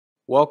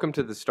Welcome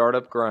to the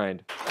Startup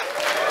Grind.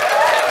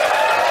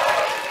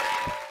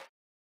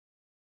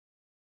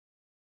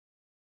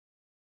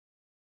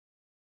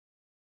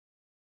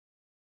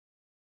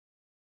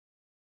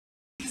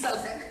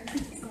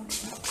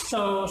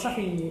 So,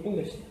 Safi,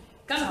 English.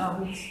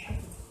 Alright.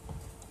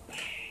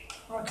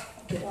 Okay.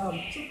 So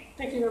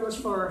thank you very much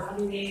for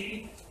having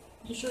me.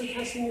 You sure you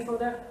can see me from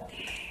there?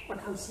 I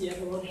can't see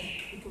everyone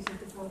because of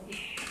the phone.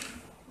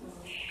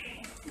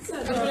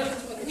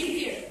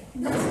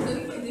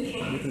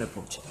 You can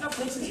approach it. No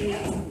places here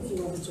if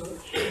you want to join.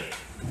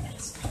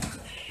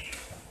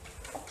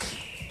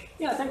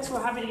 Yeah, thanks for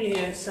having me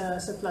here. It's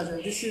a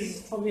pleasure. This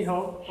is probably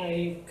home.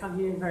 I come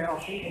here very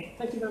often.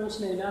 Thank you very much,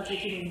 Laila.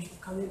 Thank you very much for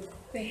coming.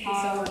 Thank you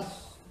so much.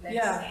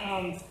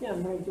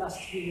 I'm very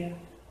blessed to be here.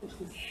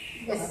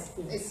 Yes,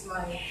 it's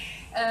mine.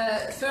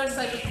 First, I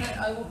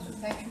want to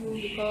thank you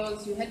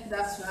because you helped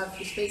us to have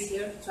the space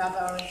here to have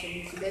our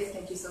interview today.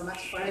 Thank you so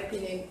much for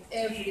helping in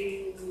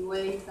every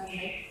way you can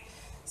help.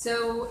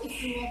 So,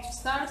 if you want to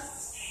start,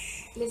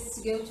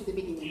 let's go to the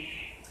beginning.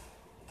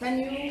 Can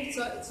you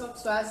talk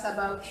to us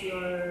about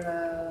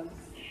your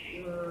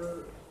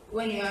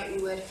when you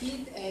were a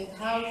kid and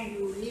how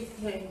you lived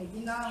here in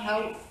Medina?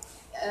 How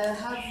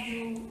have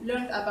you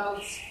learned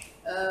about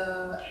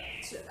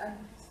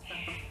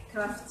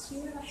craft?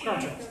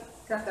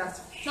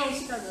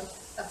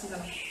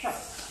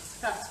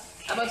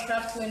 About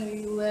craft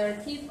when you were a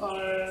kid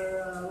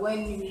or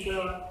when you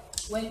grew up?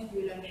 When did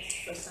you learn it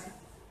first time?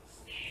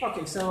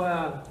 Okay, so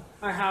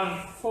I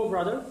have 4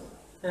 brothers,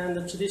 and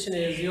the tradition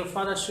is your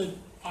father should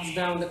pass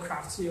down the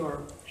craft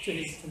to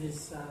his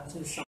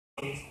sons.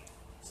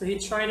 So he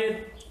tried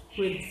it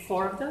with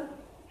 4 of them.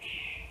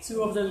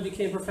 2 of them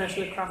became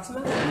professional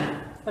craftsmen,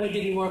 but it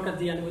didn't work at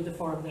the end with the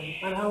 4 of them.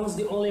 And I was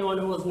the only one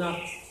who was not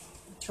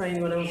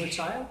trained when I was a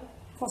child,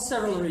 for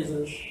several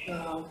reasons.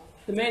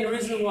 The main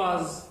reason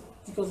was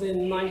because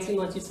in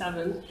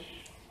 1997,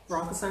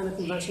 Morocco signed a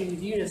convention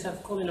with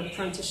UNICEF calling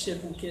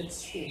apprenticeship in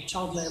kids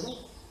child labor.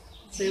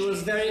 So it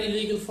was very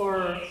illegal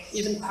for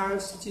even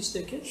parents to teach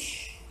their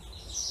kids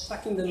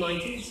back in the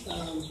 90s.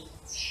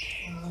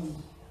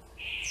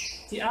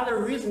 The other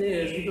reason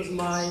is because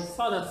my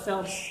father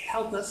felt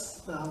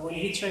helpless when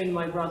he trained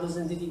my brothers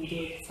and didn't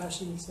do it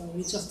professionally. So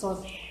he just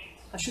thought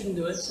I shouldn't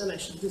do it and I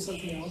should do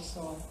something else.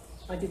 So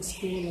I did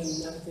school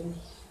and everything.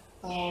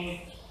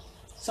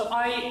 But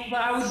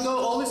I would go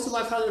always to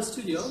my father's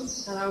studio,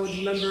 and I would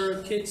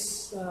remember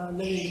kids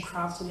learning the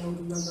craft, and I would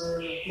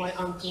remember my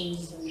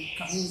uncles and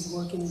cousins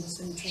working in the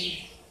same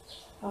trade.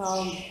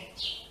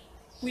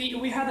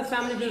 We had a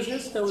family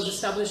business that was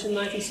established in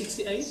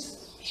 1968.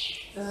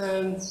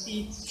 And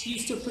it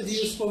used to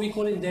produce what we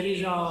call in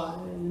Darija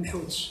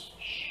al-Mhouj.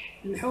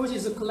 Al-Mhouj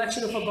is a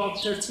collection of about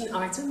 13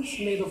 items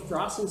made of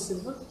brass and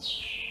silver,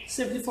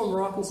 simply for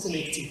Moroccans to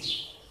make tea.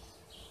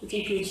 It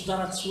includes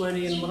darat,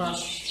 swani, and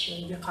marash,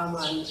 and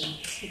biqama, and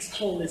it's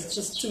whole list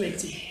just to make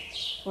tea.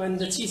 When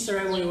the tea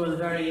ceremony was a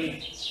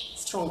very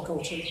strong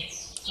culture.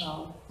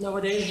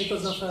 Nowadays,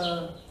 because of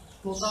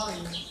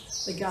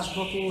the gas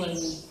bottle and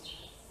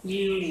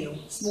new,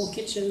 small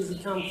kitchens, you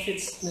can't fit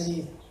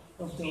many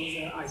of those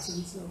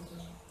items from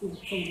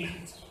the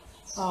house.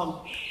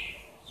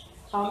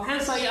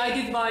 Hence, I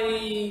did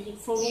my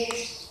formal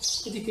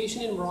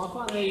education in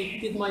Morocco, and I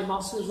did my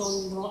master's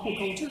on Moroccan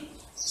culture.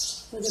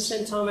 At the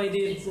same time, I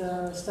did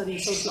study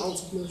social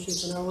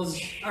entrepreneurship, and I was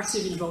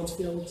active in both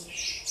fields.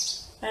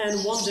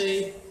 And one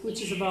day, which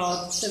is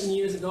about 7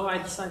 years ago, I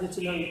decided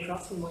to learn the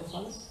craft from my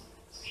father.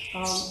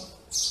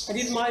 I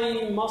did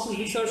my master's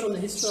research on the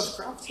history of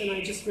crafts, and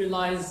I just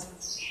realized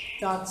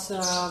that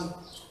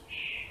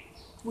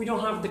we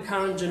don't have the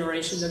current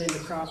generation that in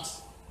the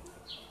crafts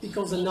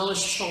because the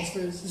knowledge transfer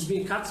is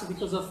being cut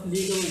because of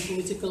legal and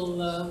political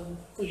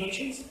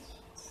conventions.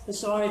 And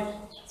so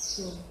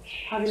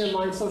having in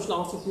mind social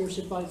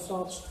entrepreneurship, I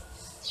thought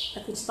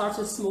I could start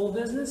a small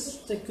business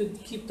that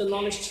could keep the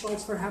knowledge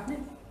transfer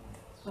happening.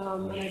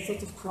 And I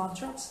thought of craft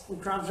drafts,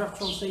 and craft draft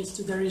translates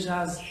to Darija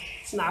as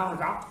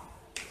Sna'arga.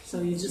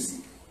 So you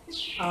just,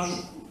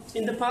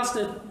 in the past,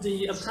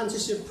 the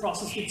apprenticeship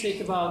process would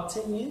take about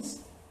 10 years.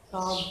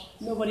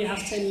 Nobody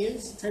has 10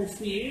 years, 10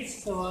 free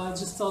years, so I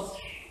just thought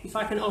if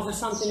I can offer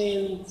something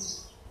in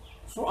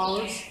 4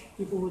 hours,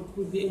 people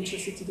would be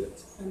interested to do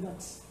it. And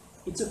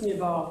it took me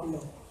about, a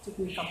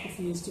couple of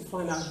years to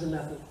find out the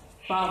method.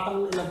 But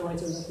I'll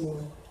elaborate on that more.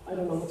 I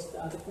don't know what's the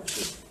other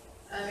question.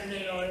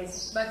 No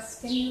worries. But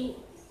can you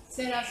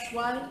tell us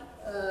why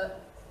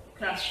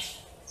craft?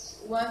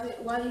 Why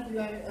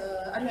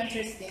are you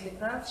interested in the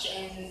craft,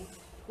 and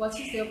what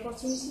is the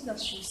opportunity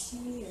that you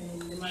see in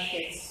the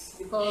markets?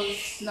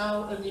 Because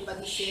now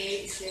everybody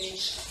say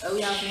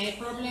we have many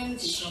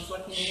problems, it's not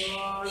working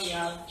anymore, we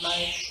have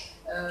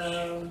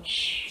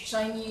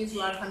Chinese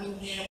who are coming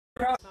here.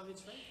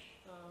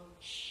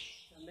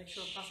 Make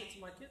sure I pass it to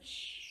my kids.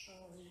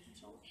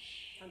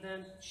 And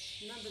then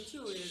number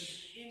 2 is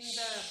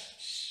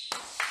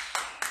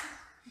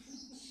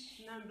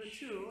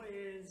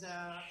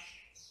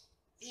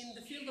in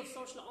the field of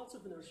social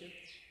entrepreneurship,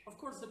 of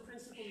course, the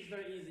principle is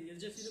very easy.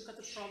 It's just you look at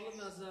the problem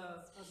as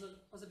a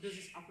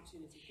business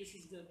opportunity. This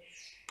is the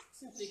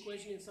simple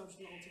equation in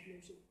social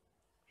entrepreneurship.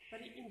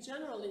 But in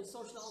general, in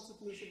social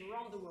entrepreneurship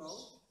around the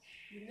world,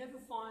 you never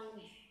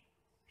find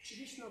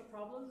traditional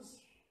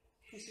problems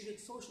considered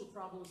social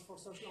problems for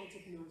social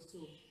entrepreneurs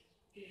to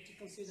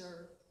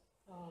consider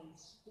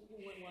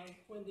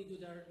when they do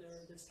their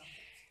startups.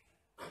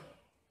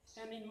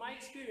 And in my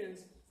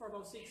experience, for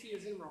about 6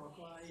 years in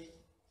Morocco, I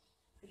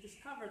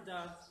discovered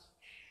that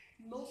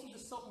most of the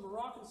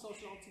Moroccan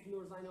social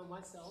entrepreneurs I know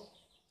myself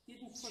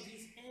didn't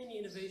produce any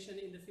innovation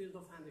in the field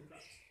of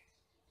handicrafts.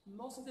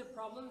 Most of their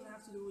problems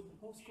have to do with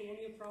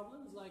post-colonial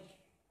problems, like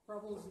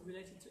problems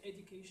related to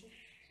education,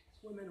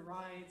 women's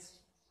rights,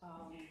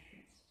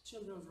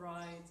 children's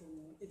rights,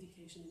 and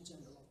education in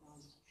general,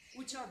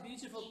 which are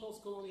beautiful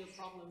post-colonial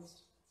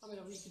problems. I mean,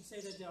 we could say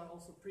that they are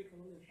also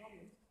pre-colonial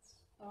problems.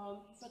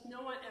 But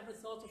no one ever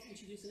thought of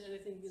introducing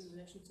anything in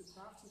relation to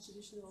crafts and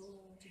traditional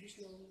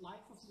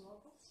life of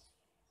Morocco.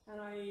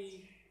 And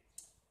I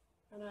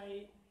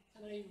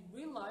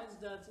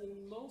realized that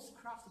in most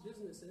craft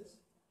businesses,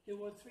 there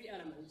were three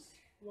elements.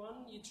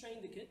 One, you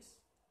train the kids.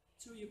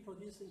 Two, you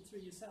produce, and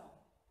three, you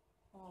sell.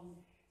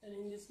 And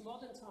in this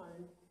modern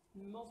time,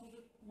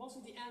 most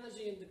of the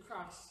energy in the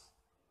crafts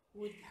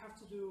would have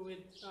to do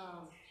with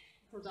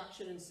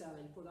production and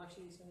selling.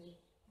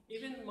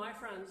 Even my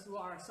friends who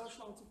are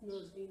social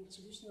entrepreneurs in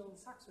traditional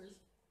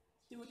sectors,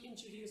 they would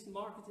introduce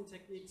marketing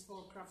techniques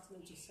for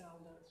craftsmen to sell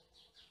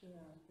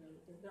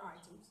their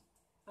items.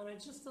 And I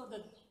just thought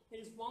that there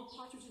is one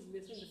part which is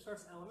missing, the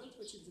first element,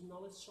 which is the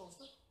knowledge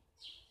transfer.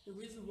 The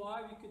reason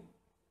why we could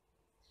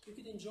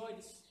enjoy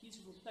this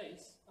beautiful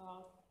place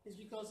is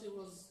because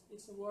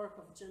it's a work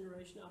of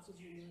generation after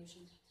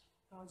generation.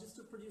 Just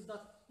to produce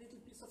that little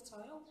piece of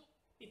tile,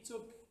 it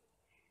took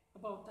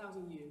about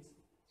 1,000 years.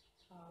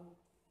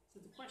 So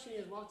the question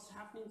is, what's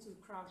happening to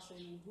the crafts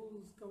and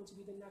who's going to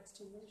be the next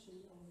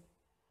generation?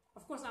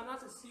 Of course, I'm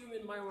not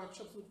assuming my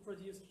workshops would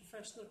produce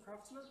professional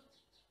craftsmen.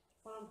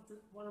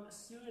 What I'm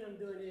assuming I'm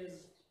doing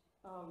is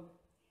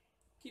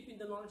keeping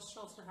the knowledge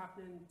transfer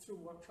happening through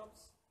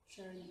workshops,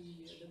 sharing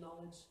the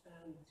knowledge,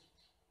 and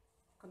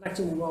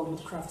connecting the world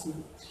with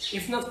craftsmen.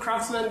 If not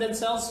craftsmen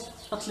themselves,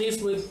 at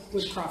least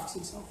with crafts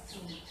itself.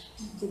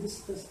 So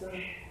this is the...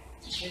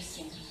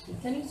 Interesting.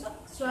 Can you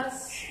talk to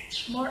us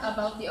more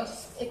about the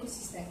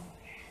ecosystem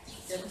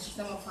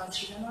of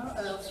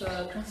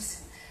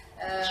crafts?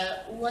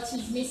 What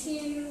is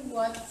missing?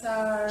 What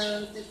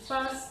are the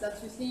paths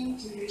that you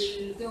think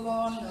will go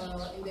on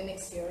in the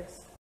next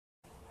years?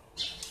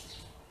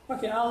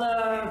 Okay, I'll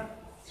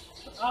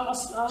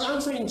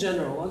answer in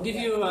general. I'll give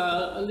you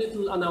a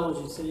little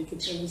analogy so you can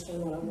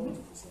understand what I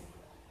wanted to say.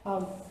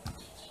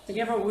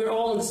 Together, we're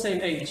all in the same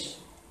age,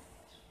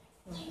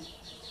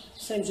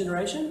 same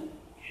generation.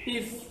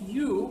 If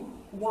you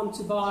want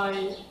to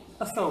buy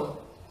a phone,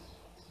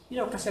 you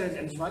know Qasr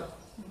al-Edge, right?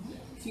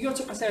 If you go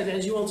to Qasr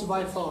al-Edge, you want to buy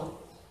a phone.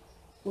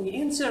 When you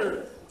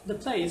enter the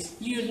place,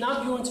 you're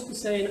not going to be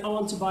saying, I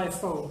want to buy a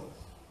phone.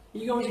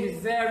 You're going to be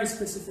very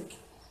specific.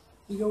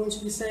 You're going to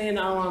be saying,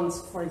 I want,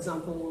 for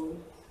example,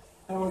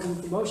 I don't want to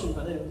do promotion,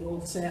 but you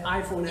want to say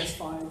iPhone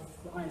S5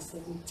 or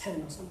iPhone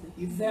 10 or something.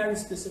 You're very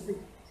specific.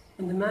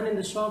 And the man in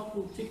the shop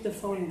will pick the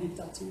phone and give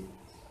that to you.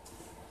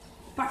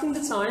 Back in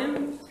the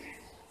time,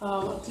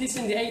 at least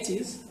in the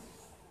 80s,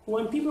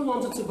 when people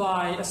wanted to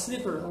buy a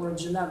slipper or a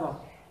jalaba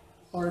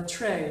or a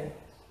tray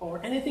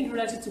or anything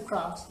related to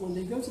crafts, when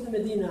they go to the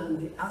Medina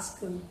and they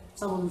ask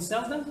someone who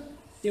sells them,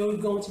 they were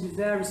going to be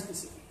very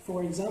specific.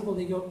 For example,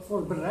 they go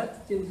for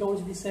bread, they're going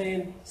to be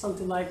saying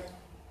something like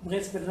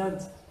بغيت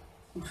براد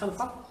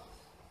مخلفة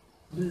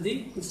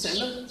بلدي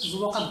مستعمل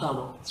زواق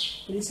الضامة.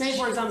 When you say,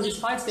 for example, these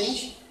 5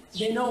 things,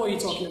 they know what you're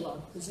talking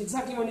about. It's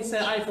exactly when you say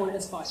iPhone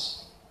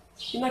S5.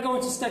 You're not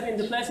going to step in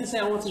the place and say,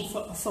 I want a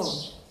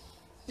phone.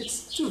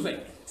 It's too vague.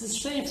 It's the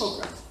same for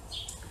crafts.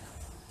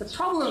 The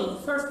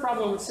first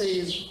problem I would say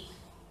is,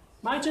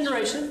 my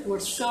generation, we're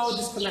so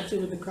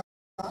disconnected with the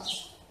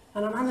crafts.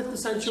 And I'm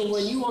 100% sure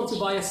when you want to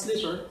buy a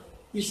slipper,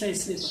 you say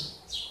slipper.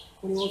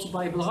 When you want to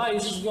buy blagha, you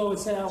just go and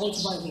say, I want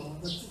to buy blagha.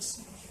 But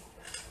it's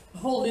a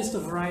whole list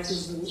of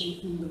varieties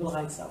in the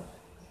blagha itself.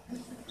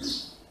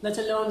 Let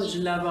alone the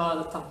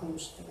jalaba, the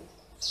tapush,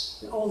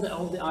 all the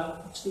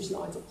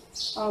traditional items.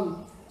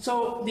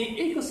 So the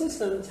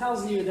ecosystem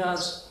tells you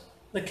that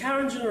the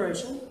current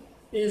generation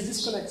is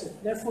disconnected.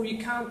 Therefore, you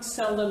can't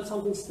sell them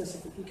something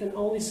specific. You can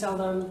only sell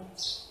them.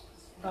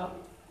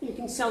 You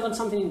can sell them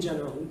something in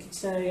general. You could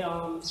say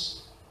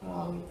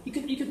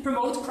you could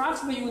promote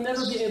crafts, but you will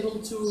never be able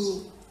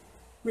to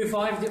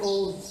revive the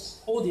old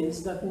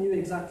audience that knew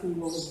exactly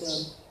what was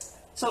there.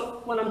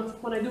 So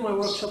when I do my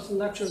workshops and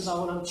lectures,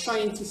 what I'm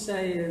trying to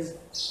say is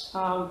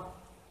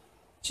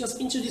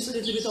just introduce a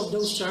little bit of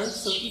those terms.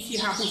 So if you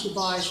happen to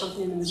buy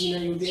something in the Medina,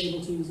 you'll be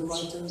able to use the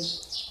right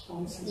terms,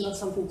 not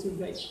something too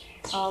vague.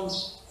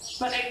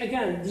 But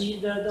again,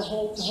 the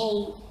whole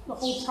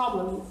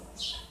problem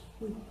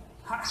would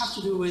have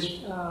to do with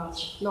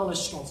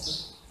knowledge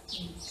transfer,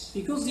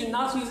 because you're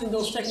not using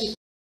those techniques.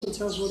 in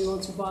terms of what you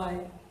want to buy,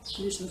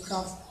 traditional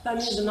crafts, that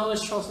means the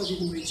knowledge transfer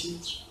didn't reach you.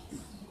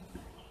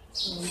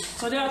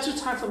 So there are two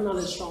types of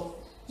knowledge.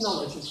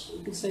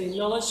 You could say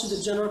knowledge to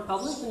the general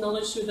public and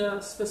knowledge to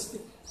the specific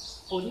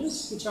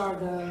audience, which are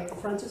the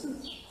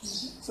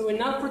apprentices. So we're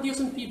not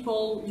producing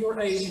people your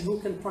age who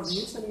can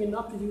produce, and we're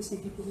not producing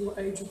people your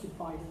age who could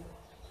buy them.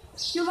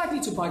 You're likely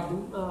to buy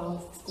them,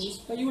 of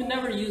course, but you would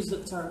never use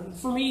the term.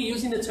 For me,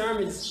 using the term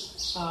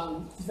is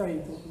very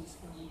important,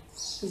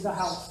 because that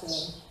helps to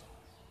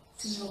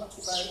know what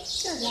to buy.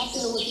 Yeah, you have to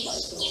know what to buy.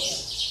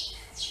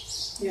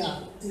 So, yeah,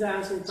 did I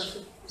answer your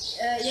question?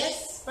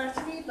 Yes,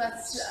 partly, but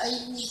I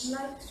would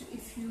like to,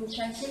 if you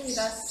can tell with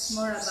us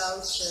more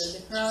about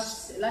the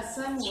craft. Last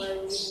time where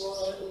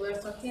we were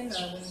talking,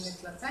 when we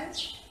met last time,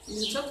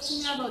 you talked to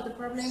me about the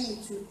problem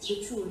with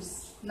the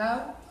tools.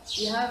 Now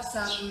we have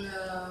some,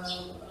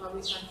 how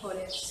we can call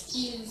it,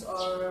 skills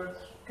or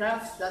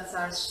crafts that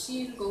are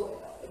still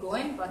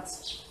going, but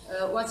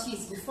what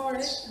is before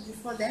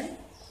them,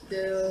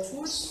 the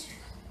tools,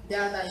 they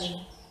are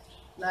dying.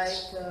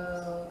 Like,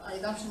 I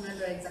don't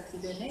remember exactly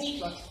the name,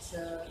 but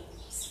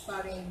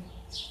sparring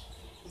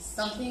is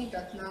something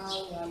that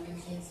now we are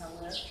using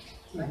somewhere.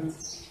 Right?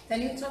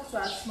 Can you talk to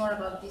us more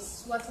about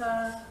this? What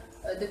are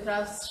the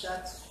crafts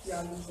that we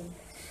are using?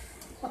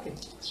 Okay,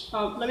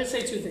 let me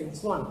say two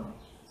things. One,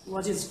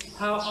 what is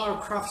how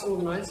are crafts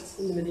organized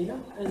in the Medina?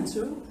 And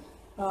two,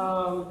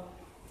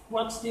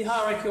 what's the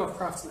hierarchy of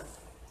craftsmen?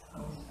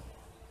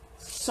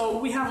 So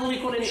we have what we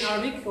call in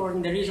Arabic, or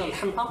in the region,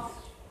 al-Hamta.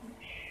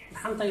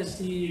 Hamza is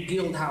the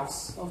guild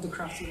house of the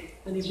craftsman,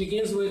 and it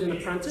begins with an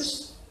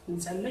apprentice,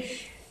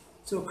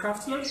 to a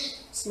craftsman,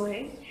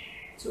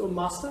 to a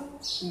master,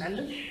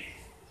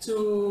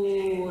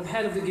 to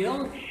head of the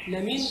guild,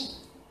 lamin,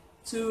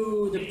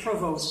 to the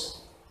provost,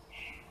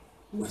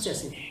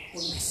 muhtasib, or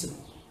muhsib.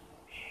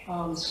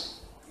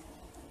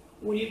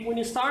 When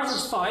you start at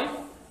 5,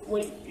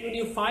 when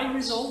you're 5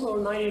 years old or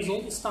 9 years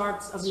old, you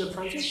start as an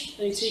apprentice,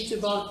 and it takes you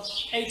about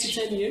 8 to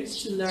 10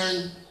 years to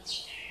learn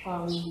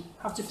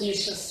have to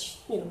finish just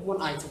one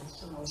item,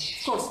 of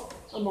course,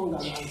 among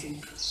other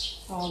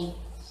items.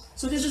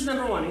 So this is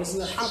number one.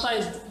 The Hamza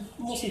is the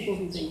most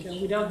important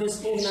thing. Without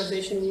this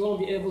organization, we won't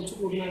be able to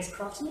organize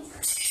craftsmen,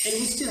 and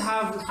we still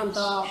have the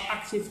Hamza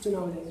active to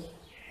nowadays.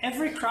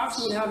 Every craft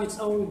will have its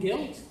own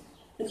guild,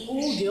 and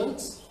all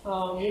guilds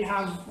will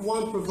have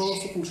one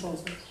provost who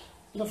controls them.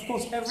 And of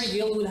course, every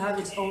guild will have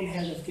its own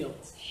head of guild.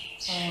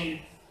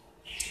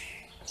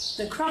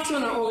 The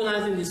craftsmen are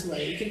organized in this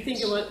way. You can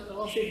think of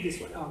it this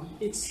way.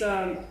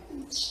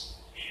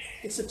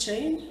 It's a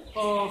chain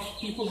of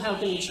people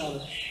helping each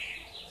other.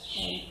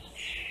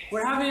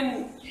 We're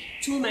having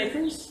tool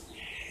makers,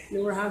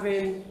 and we're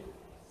having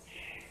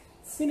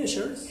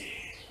finishers,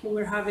 and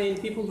we're having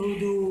people who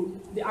do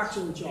the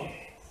actual job.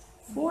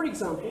 For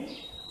example,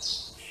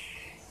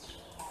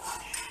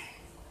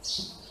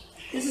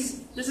 this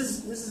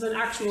is an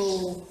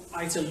actual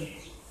item.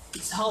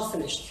 It's half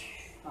finished.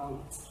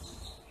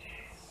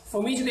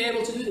 For me to be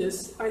able to do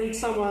this, I need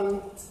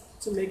someone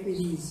to make me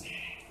these.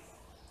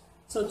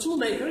 So tool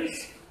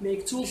makers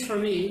make tools for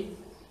me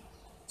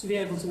to be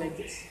able to make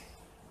this.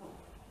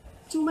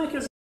 Tool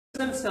makers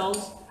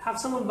themselves have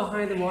someone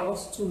behind them, or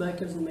also tool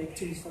makers who make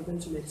tools for them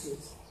to make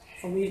tools,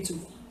 for me to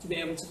be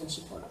able to finish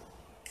the product.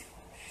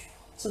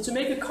 So to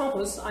make a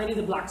compass, I need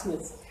a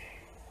blacksmith.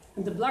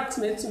 And the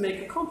blacksmith, to make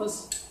a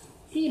compass,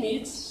 he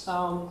needs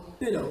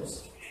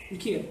pillows,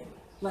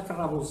 like a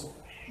rabuz,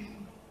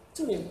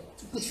 to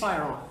put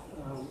fire on.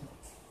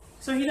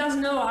 So he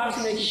doesn't know how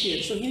to make it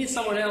here, so he needs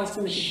someone else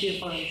to make it here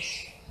for him.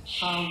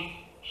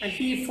 And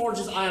he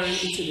forges iron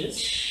into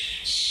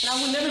this. And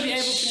I will never be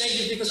able to make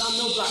this because I'm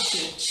no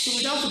blacksmith. So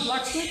without the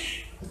blacksmith,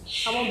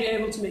 I won't be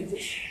able to make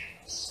this.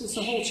 So it's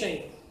a whole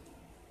chain.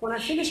 When I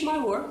finish my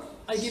work,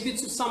 I give it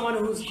to someone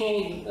who's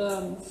called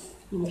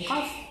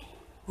muqaf,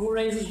 who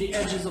raises the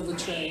edges of the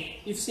tray.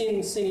 You've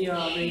seen senior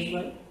raise,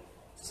 right?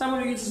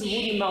 Someone who uses a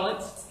wooden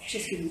mallet,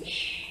 just to do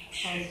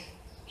that.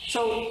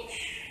 So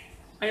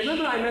I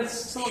remember I met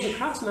some of the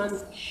craftsmen.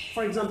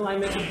 For example, I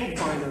met a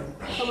bookbinder,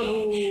 someone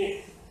who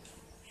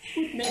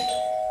would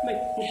make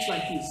books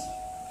like these.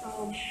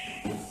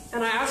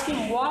 And I asked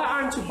him, why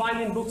aren't you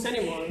binding books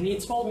anymore? And he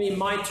told me,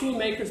 my tool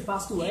makers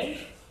passed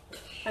away.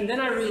 And then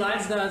I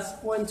realized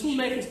that when tool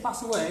makers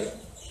pass away,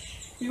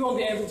 you won't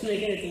be able to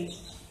make anything.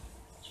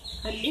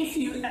 And if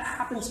you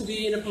happen to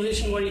be in a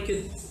position where you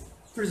could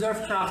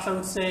preserve crafts, I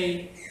would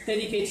say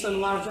dedicate some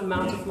large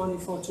amount of money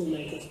for tool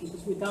makers,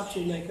 because without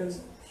tool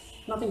makers,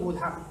 nothing would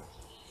happen.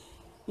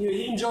 You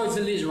enjoy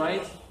zilij,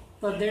 right?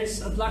 But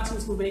there's a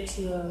blacksmith who makes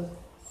the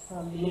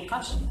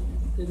mulkash,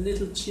 the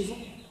little chisel,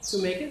 to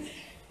make it.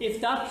 If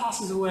that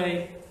passes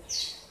away,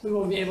 we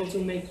won't be able to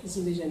make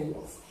zilij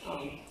anymore.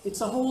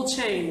 It's a whole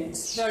chain.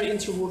 It's very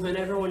interwoven.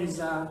 Everyone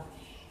is.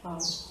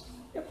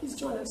 Please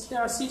join us.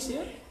 There are seats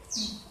here.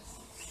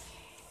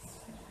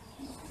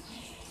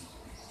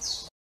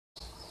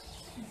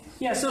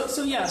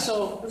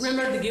 So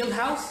remember the guild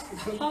house?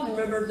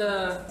 Remember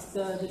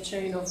the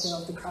chain of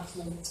the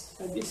craftsmen.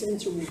 It's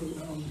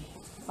interwoven.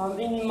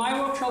 In my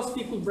workshops,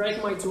 people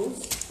break my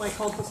tools, my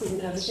compasses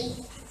and everything.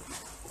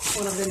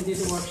 One of them did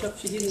a workshop,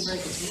 she didn't break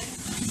it.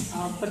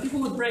 But people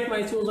would break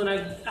my tools and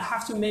I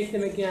have to make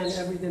them again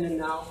every then and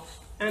now.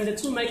 And the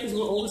tool makers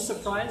were always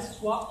surprised.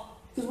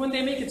 Because when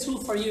they make a tool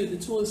for you, the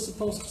tool is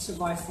supposed to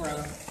survive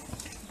forever.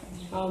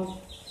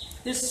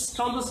 This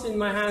compass in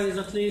my hand is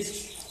at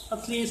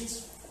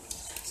least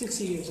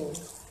 60 years old.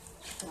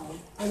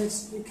 And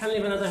it can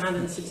live another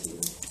 160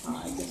 years,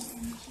 I guess.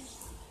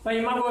 But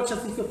in my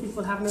workshop,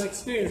 people have no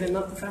experience and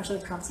not professional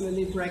craftsmen,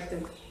 they break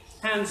them.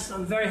 Hence,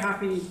 I'm very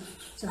happy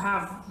to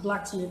have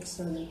blacksmiths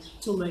and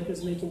tool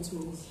makers making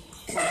tools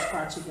from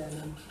scratch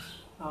again.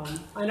 And,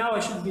 I know I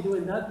shouldn't be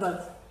doing that,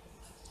 but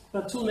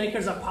tool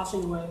makers are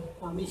passing away.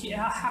 If you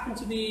happen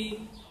to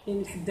be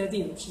in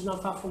Haddadin, which is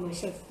not far from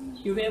Rosef,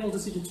 you'll be able to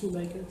see the tool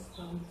makers.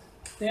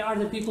 They are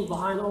the people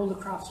behind all the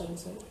crafts, I would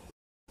say.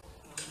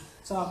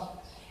 So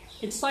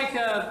it's like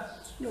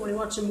when you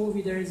watch a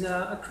movie, there is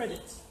a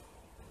credit.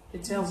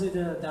 It tells you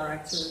the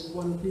director, the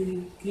one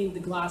who cleaned the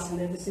glass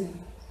and everything.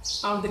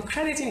 The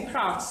credit in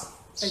crafts,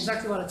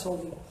 exactly what I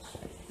told you.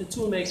 The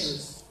tool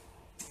makers.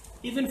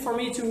 Even for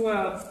me to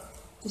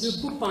do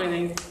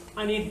bookbinding,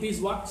 I need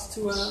beeswax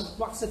to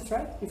wax the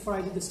thread before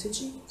I do the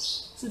stitching.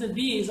 So the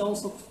bee is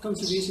also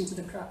contribution to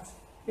the craft.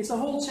 It's a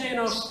whole chain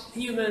of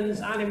humans,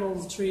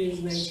 animals,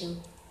 trees, nature,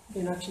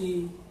 in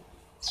actually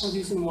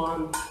producing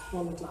one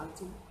little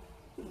item.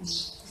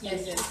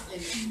 Yes.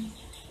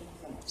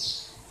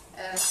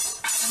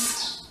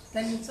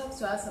 Can you talk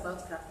to us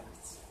about craft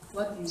drafts?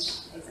 What do you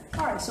exactly?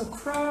 All right, so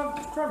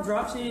craft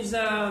drafts is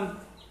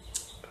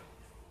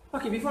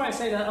okay. Before I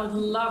say that, I would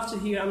love to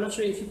hear. I'm not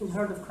sure if people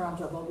heard of craft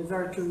draft. I'll be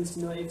very curious to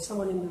know if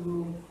someone in the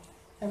room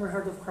ever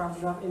heard of craft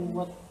draft and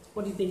what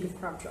do you think of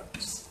craft draft?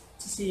 Just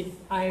to see if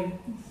I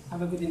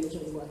have a good image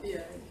of the word.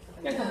 Yeah.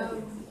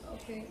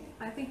 Okay,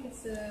 I think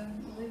it's a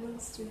little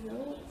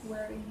studio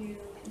where you.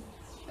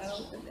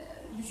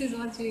 This is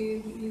what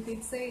you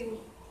did say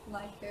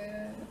like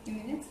a few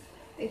minutes.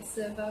 It's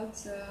about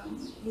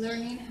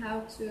learning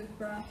how to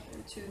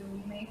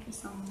make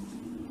some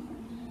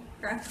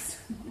crafts.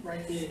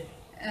 Right here.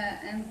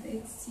 And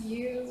it's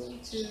you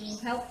to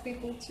help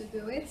people to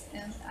do it.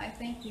 And I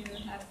think you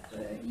have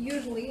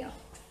usually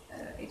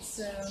it's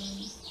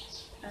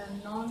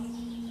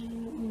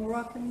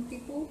non-Moroccan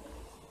people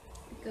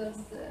because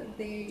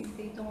they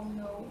don't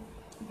know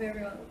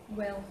very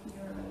well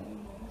your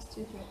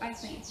studio. I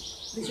think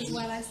this is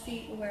what I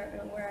see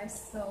where I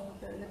saw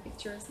the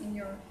pictures in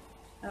your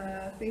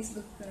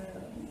Facebook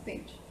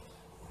page.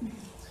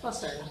 Oh,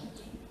 sorry.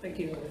 Thank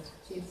you.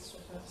 She's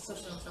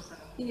social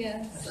entrepreneur.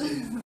 Yes.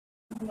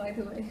 By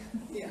the way.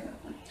 Yeah.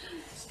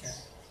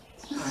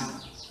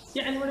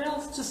 Yeah. Anyone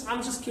else?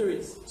 I'm just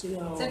curious to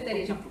know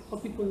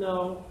what people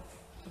know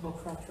about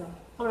craft draft.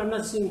 I mean, I'm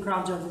not seeing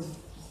craft draft as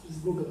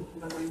Google,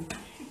 but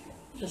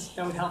just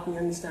that would help me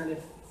understand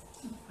if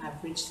I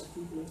have reached some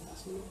people in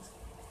fascinated.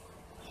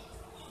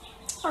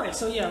 All right.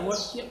 So yeah. Go.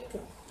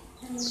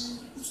 It's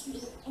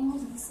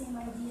almost the same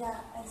idea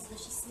as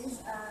she says.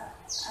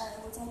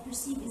 What I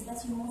perceive is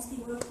that you mostly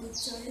work with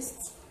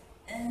tourists,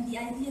 and the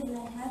idea that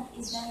I have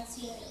is that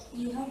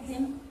you help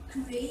them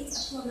create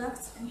a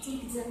product and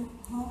take them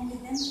home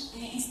with them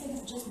instead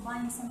of just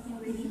buying something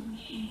ready.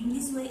 In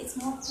this way, it's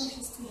more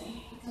precious to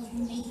them because they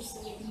made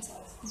it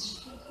themselves.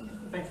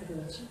 Thank you for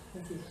that.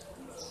 Thank you.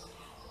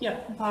 Yeah.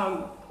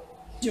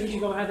 You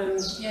go ahead and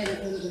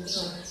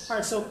all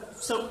right.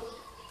 So.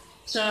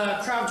 The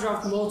craft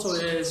draft motto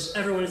is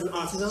everyone is an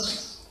artisan,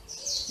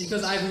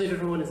 because I believe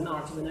everyone is an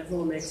artisan,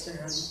 everyone makes their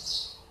hand.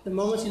 The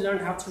moment you learn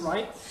how to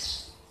write,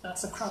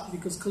 that's a craft,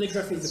 because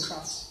calligraphy is a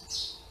craft.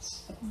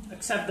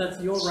 Except that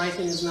your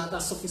writing is not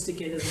as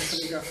sophisticated as a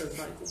calligrapher's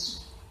writing.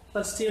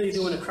 But still you're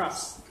doing a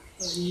craft,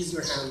 you use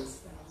your hands.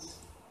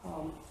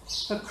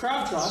 But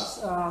craft draft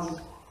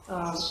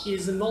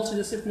is a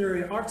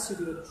multidisciplinary art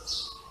studio,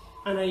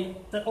 and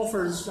that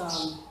offers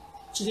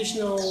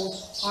traditional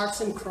arts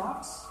and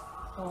crafts,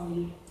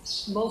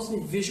 mostly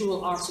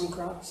visual arts and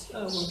crafts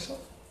workshop,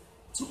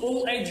 to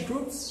all age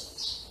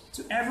groups,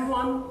 to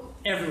everyone,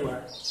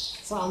 everywhere.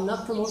 So I'm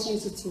not promoting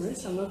it to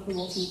tourists, I'm not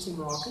promoting it to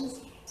Moroccans,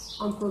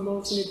 I'm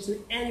promoting it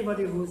to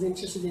anybody who is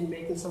interested in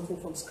making something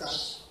from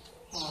scratch.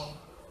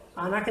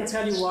 And I can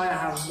tell you why I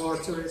have more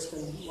tourists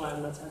and why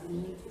I'm not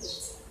having many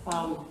tourists.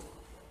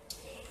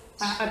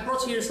 I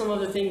brought here some of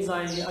the things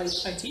I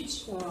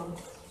teach,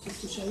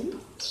 just to show you.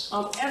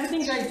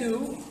 Everything I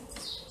do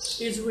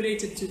is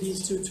related to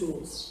these two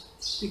tools.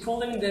 We call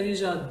them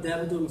Darija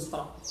Dabd and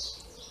Mustaq.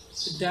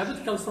 The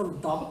Dabd comes from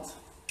Dabt,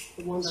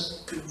 the one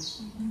that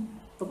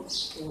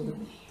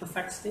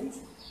perfects things.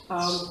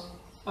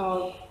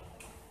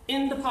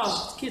 In the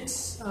past,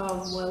 kids,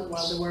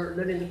 while they were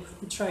learning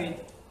the trade,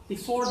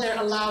 before they're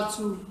allowed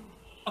to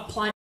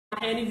apply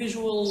any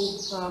visual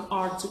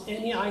art to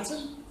any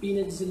item, be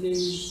it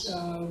zillige,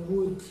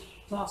 wood,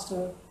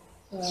 plaster,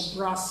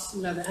 brass,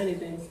 leather,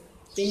 anything,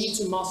 they need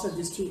to master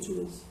these two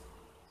tools.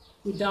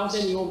 Without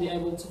them, you won't be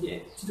able to do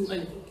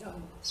anything.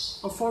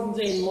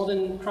 Unfortunately, in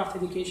modern craft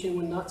education,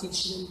 we're not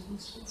teaching them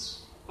these things.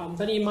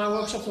 But in my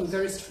workshops, I'm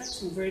very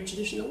strict and very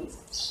traditional,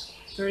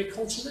 very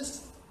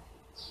culturalist.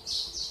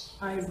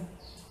 I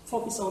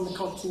focus on the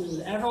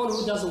continuity. Everyone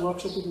who does a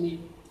workshop with me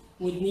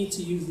would need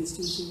to use these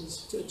two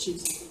tools to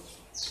achieve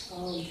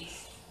something.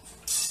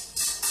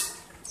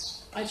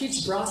 I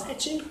teach brass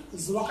etching,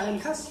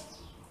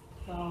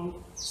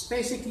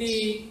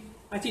 basically,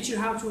 I teach you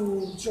how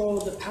to draw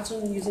the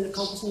pattern using the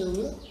compass and the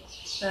ruler,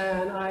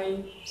 and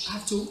I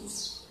have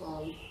tools.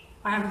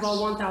 I have about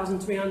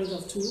 1,300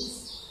 of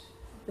tools,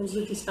 those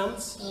little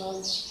stamps,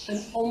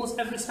 and almost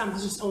every stamp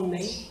has its own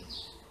name,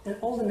 and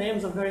all the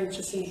names are very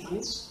interesting and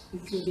funny,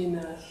 including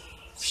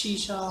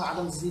Shisha,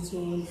 Adam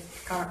Zitun,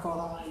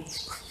 Karakora, and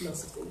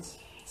lots of things.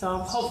 So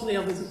hopefully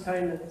I'll be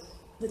preparing a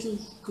little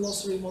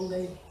glossary one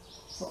day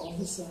for all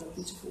these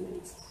beautiful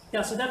names.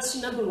 Yeah, so that's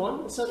number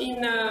one. So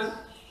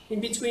in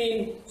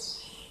between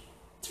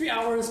 3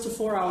 hours to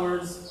 4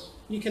 hours,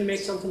 you can make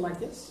something like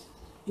this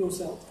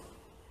yourself.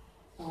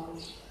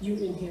 You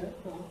in here,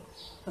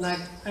 and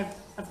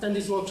I've done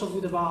this workshop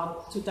with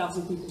about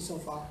 2,000 people so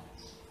far,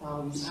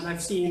 and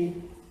I've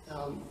seen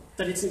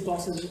that it's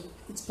impossible.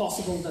 It's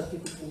possible that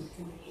people can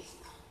make this.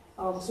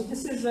 So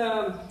this is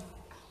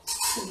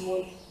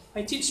one.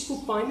 I teach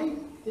book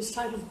binding, this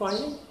type of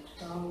binding,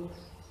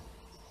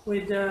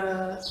 with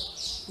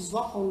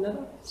Zwak on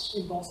leather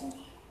in Boston.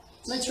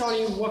 Later on,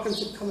 you're welcome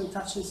to come and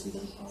touch and see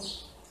them.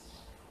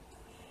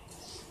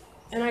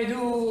 And I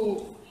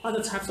do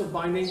other types of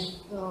binding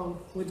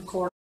with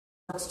cord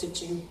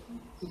stitching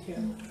in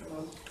here.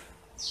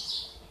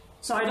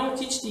 So I don't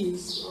teach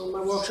these.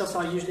 My workshops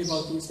are usually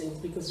about these things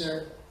because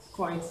they're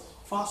quite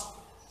fast.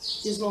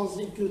 These ones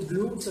include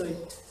glue, so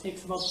it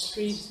takes about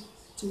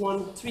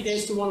 3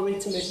 days to 1 week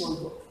to make one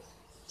book.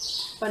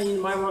 But in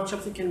my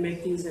workshops, you can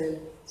make these in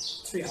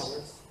 3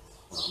 hours.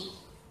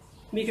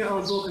 Make your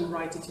own book and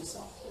write it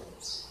yourself.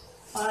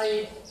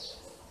 I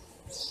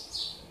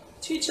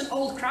teach an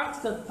old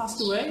craft that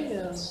passed away,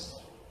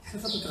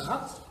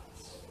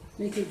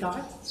 making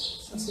garret,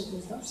 as simple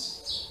as that.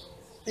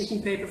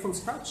 Making paper from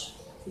scratch.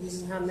 So this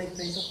is handmade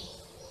paper.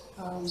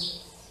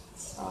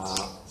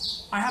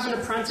 I have an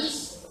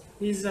apprentice.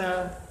 He's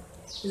a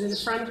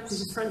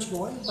French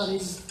boy, but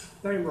he's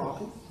very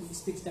Moroccan. He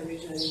speaks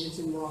Darija and he lives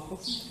in Morocco.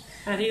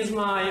 And he is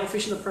my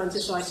official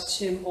apprentice, so I teach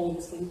him all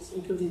these things,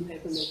 including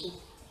paper making.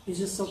 He's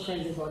just so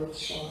crazy about it,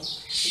 so I'm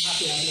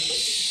happy having a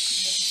place.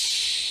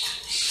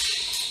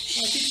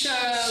 I teach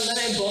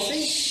leather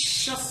embossing.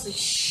 Just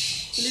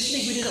the little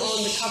we did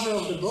on the cover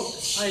of the book.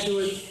 I do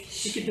it.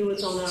 You could do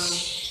it on a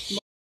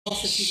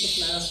massive piece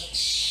of leather.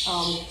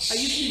 I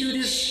usually do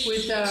this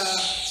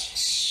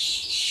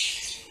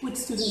with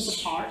students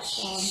of art,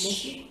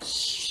 mostly.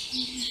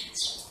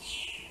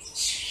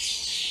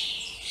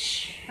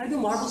 I do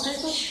marble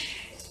paper.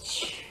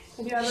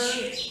 Have you ever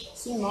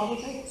seen marble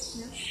paper?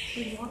 Yeah.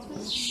 With water?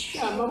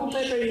 Yeah, marble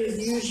paper is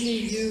usually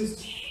used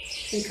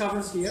in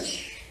covers here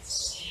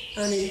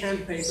and in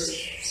hand paper.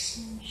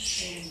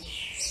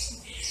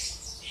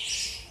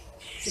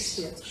 Just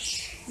here.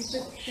 You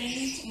put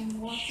paint in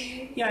water?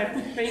 Yeah, I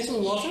put paint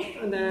on water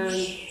and then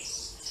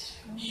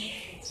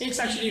it's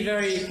actually a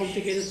very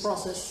complicated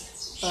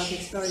process, but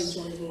it's very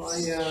enjoyable.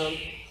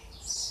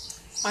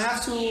 I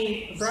have to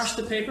brush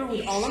the paper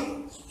with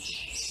alum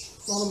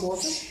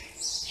water,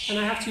 and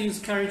I have to use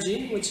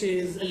carrageen, which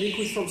is a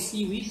liquid from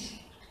seaweed,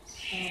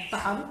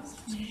 tahal.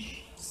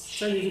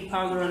 Turn it into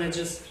powder and I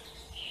just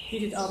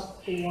heat it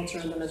up in water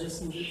and then I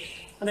just use it.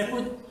 And I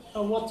put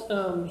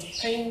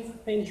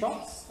paint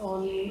drops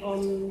on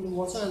the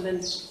water, and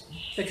then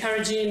the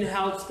carrageen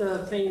helps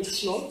the paint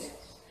float,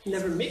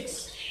 never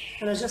mix.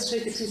 And I just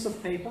take a piece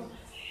of paper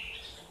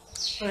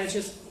and I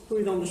just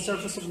put it on the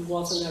surface of the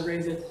water and I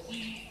raise it,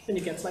 and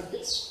it gets like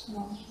this.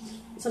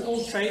 It's an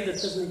old trade that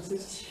doesn't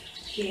exist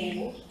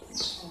anymore.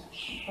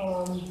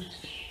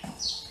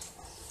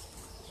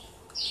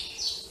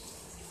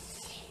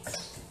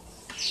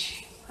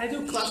 I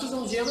do classes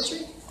on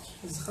geometry.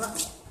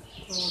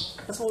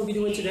 That's what we'll be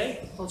doing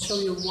today. I'll show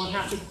you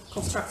how to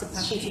construct a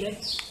pattern today.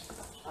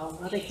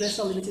 I think this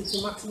are limited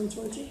to maximum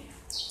 20.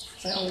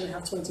 So I only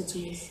have 20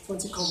 tools,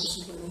 20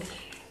 compasses right now.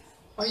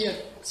 Oh yeah,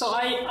 so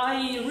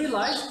I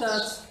realized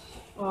that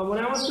when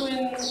I was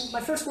doing,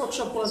 my first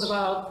workshop was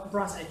about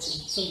brass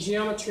etching. So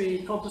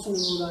geometry, compass and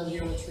ruler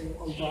geometry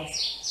on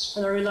brass.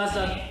 And I realized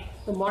that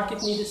the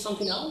market needed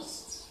something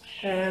else.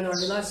 And I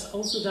realized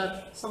also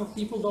that some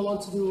people don't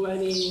want to do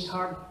any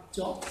hard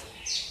job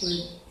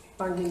with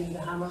banging the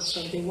hammer,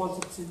 so they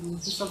wanted to do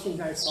something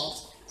very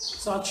soft.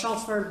 So I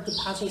transferred the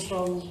patterns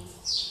from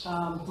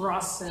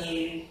brass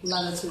and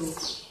leather to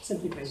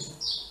simply paper.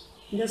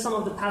 And then some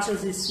of the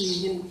patterns you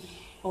see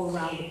all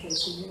around the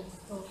place in here.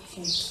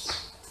 So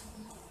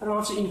I don't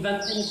have to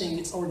invent anything,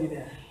 it's already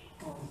there.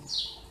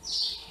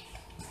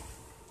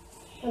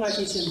 And I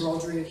teach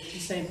embroidery, the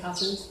same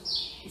patterns.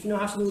 If you know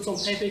how to do it on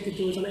paper, you could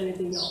do it on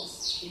anything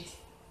else. It's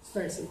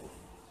very simple.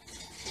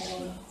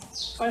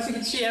 As you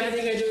can see,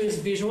 everything I do is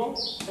visual,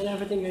 and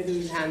everything I do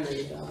is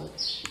handmade. Do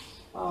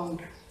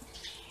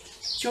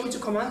you want me to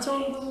comment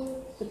on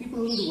the people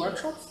who do the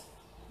workshops?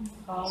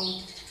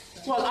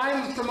 Well,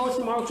 I'm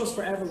promoting workshops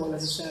for everyone,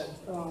 as I said.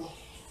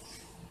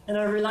 And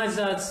I realized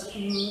that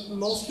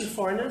mostly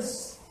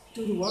foreigners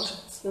do the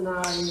workshops. And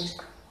I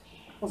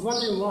was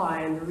wondering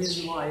why, and the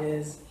reason why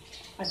is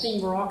I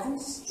think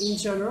Moroccans in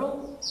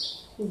general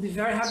would be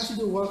very happy to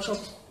do a workshop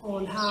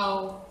on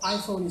how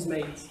iPhone is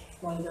made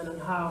rather than on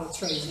how a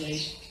tray is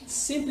made.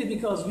 Simply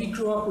because we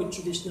grew up with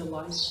traditional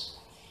life.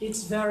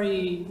 It's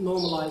very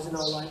normalized in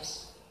our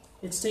life.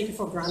 It's taken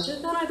for granted,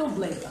 and I don't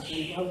blame that.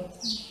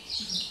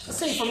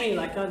 Same for me,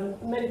 like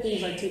many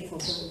things I take for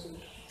granted.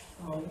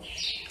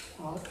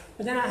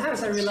 But then at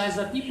Hamza, I realized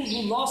that people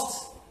who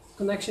lost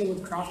connection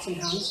with crafts and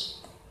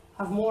hands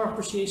have more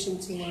appreciation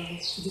to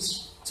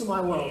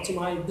my world, to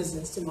my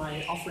business, to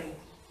my offering.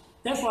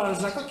 Therefore, I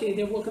was like, okay,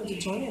 they're welcome to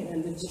join in,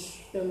 and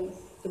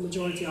the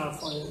majority are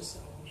foreigners. So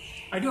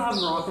I do have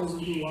Moroccans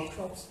who do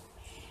workshops,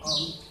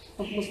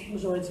 but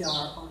majority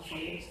are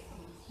foreigners.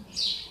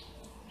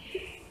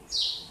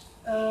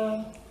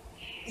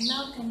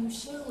 Now, can you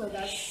share with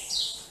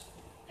us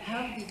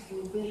how did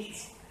you build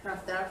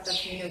Craft Art that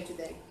we know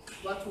today?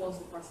 What was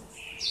the process?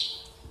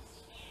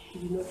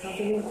 Did you know crafting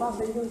in the past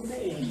that you know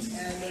today?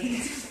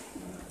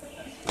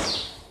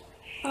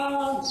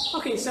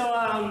 Okay, so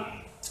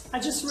I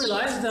just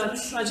realized that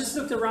I just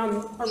looked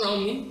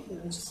around me,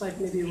 just like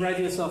maybe a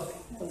radius of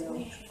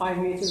 5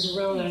 meters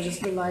around, and I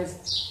just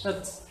realized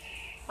that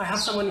I have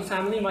someone in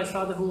family, my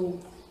father, who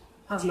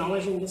has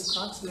knowledge in this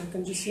craft, and I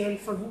can just learn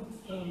from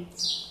him.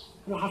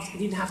 I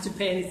didn't have to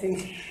pay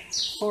anything,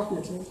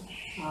 fortunately.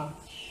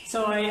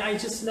 So I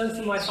just learned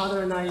from my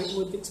father, and I,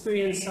 with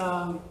experience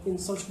in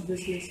social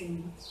business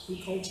and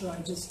in culture,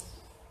 I just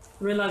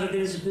realized that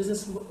there is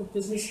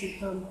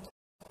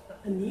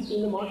a need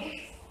in the market.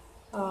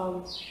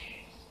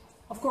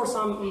 Of course,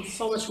 I'm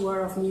so much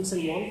aware of needs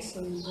and wants,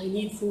 and I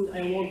need food,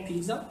 I want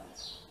pizza.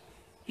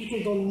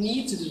 People don't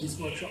need to do these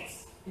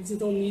workshops. If they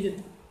don't need it,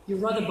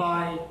 you'd rather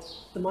buy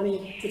the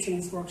money put in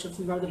these workshops,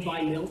 you'd rather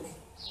buy milk.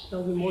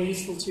 That'll be more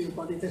useful to your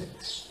body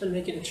than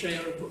making a tray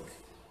or a book.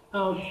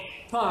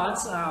 But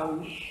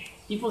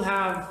people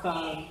have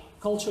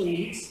cultural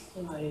needs,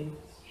 and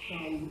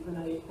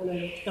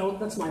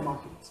that's my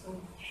market.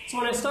 So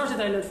when I started,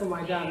 I learned from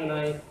my dad, and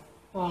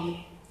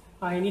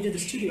I needed a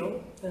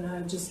studio, and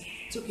I just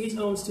took his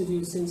own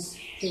studio since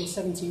he was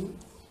 17.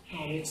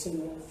 It's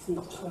in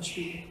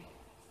Nakashvi.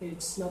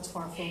 It's not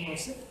far from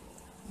Osip,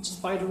 which is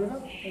by the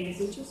river and the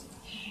beaches.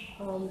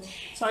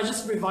 So I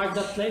just revived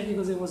that place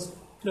because it was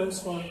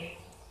closed for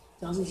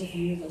dozens of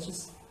years. I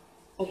just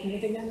opened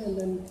it again and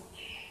then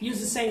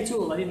used the same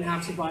tool. I didn't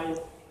have to buy it.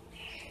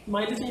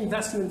 My little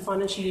investment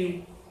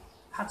financially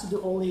had to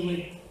do only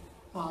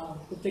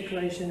with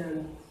decoration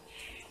and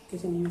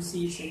getting new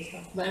seats and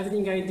stuff. But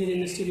everything I did in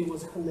the studio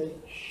was handmade.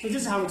 So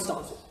this is how it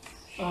started.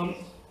 I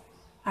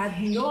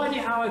had no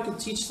idea how I could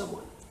teach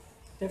someone.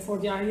 Therefore,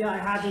 the idea I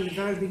had in the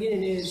very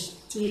beginning is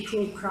to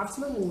recruit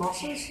craftsmen and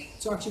masters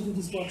to actually do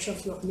these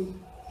workshops, not me.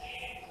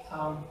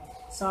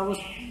 So I was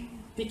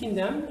picking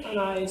them, and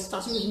I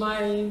started with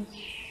my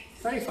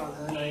very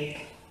father, and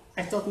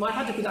I thought my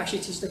father could actually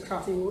teach the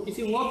craft. If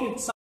you work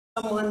with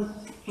someone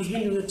who's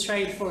been in the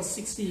trade for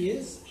 60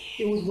 years,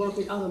 he would work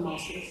with other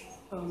masters.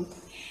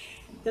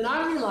 Then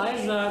I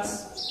realized that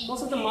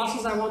most of the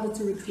masters I wanted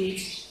to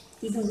recruit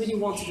didn't really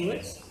want to do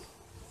it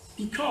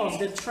because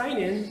their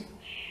training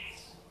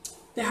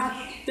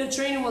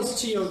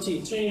was TOT,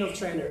 training of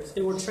trainers.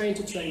 They were trained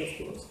to train, of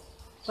course.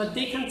 But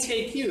they can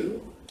take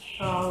you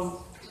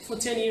for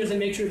 10 years and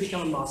make sure you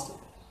become a master.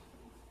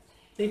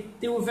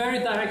 They were very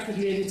direct with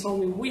me, and they told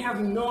me, we have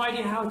no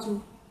idea how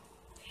to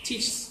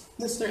teach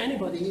Mr.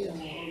 Anybody, or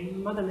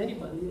Madam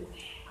Anybody,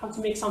 how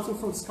to make something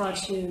from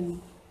scratch in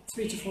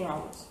 3 to 4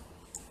 hours.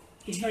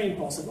 It's very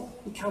impossible.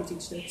 We can't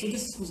teach that. So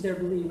this was their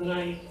belief,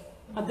 and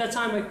at that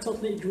time I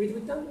totally agreed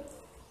with them.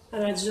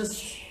 And I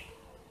just,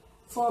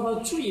 for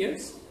about 2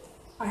 years,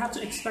 I had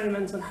to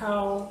experiment on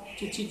how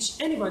to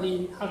teach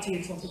anybody how to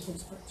make something from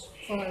scratch.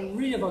 For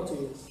really about 2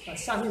 years. I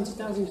started in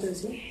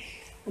 2013,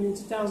 and in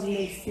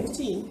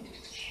 2015,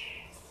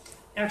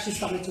 I actually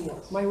started to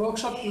work. My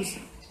workshop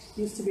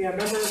used to be, I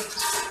remember,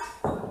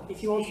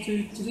 if you wanted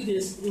to do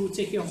this, it would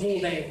take you a whole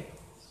day.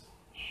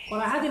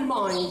 What I had in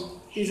mind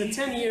is a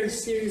 10-year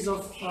series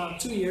of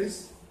 2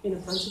 years in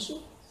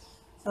apprenticeship.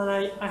 And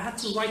I had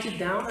to write it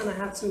down, and I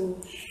had to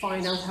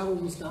find out how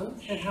it was done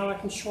and how I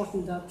can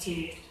shorten that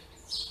to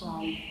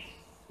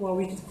what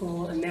we could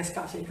call a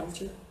Nescafe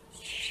culture.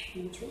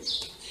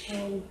 Because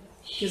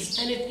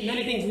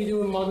many things we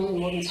do in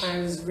modern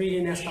times is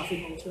really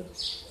Nescafe culture.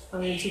 I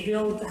mean, to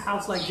build a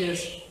house like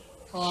this,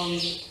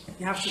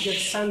 you have to get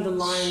sand the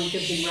line,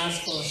 get them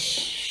rest for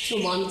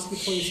 2 months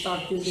before you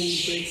start building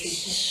the bricks and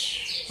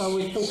stuff. But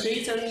with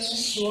concrete and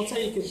water,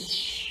 you could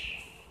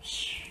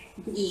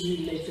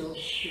easily make your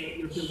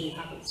building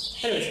happen.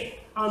 Anyways,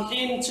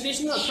 in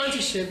traditional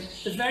apprenticeship,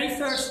 the very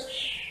first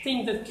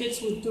thing that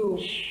kids would do,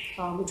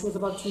 which was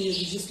about 2 years,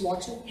 was just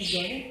watching,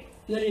 observing,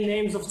 learning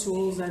names of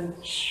tools and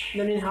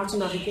learning how to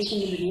navigate in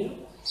the Medina.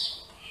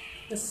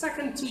 The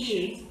second 2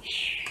 years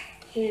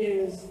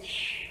is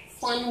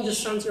finding the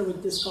center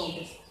with this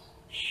compass.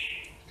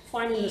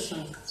 finding the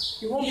center.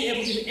 You won't be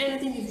able to do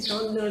anything if you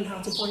can't learn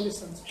how to find the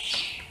center.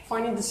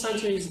 Finding the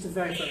center is the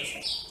very first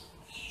step.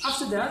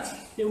 After that,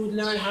 they would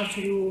learn how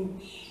to do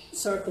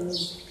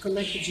circles,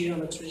 connect the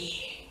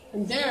geometry.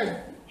 And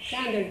then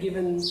they're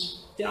given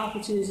the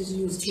opportunity to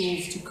use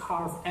tools to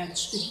carve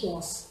edge, big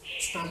boss,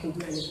 stamp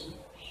into anything.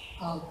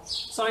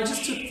 So I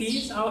just took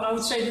these. I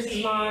would say this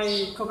is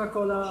my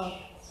Coca-Cola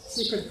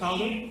secret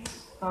powder,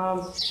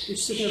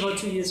 which took me about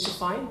 2 years to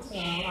find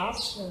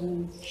out.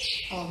 And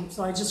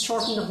so I just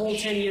shortened the whole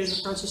 10 years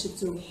apprenticeship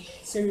to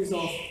a series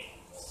of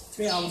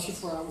 3 hours to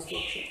 4 hours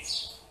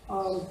workshops.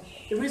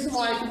 The reason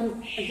why I couldn't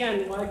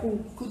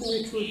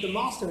recruit the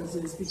masters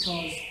is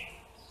because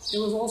it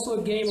was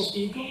also a game of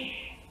ego.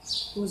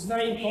 It was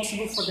very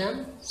impossible for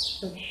them.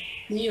 But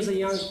me as a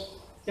young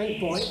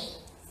boy,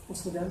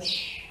 was for them.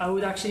 I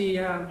would actually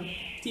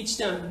teach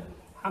them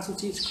how to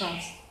teach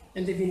crafts,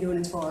 and they've been doing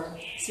it for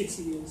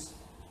 60 years.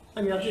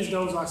 I mean, at least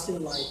those are still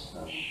alive.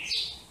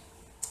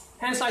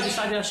 Hence, I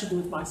decided I should do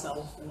it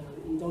myself.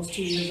 In those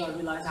 2 years, I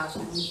realized how to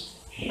do it.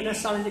 When I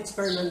started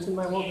experimenting,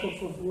 my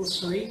workshop was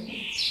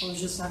free. I was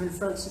just having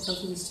friends to come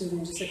to the studio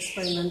and just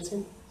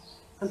experimenting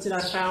until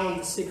I found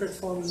the secret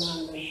formula,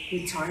 and then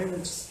with time, I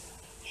just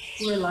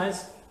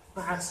realized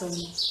I had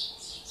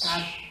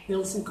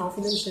built some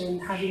confidence in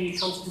having me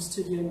come to the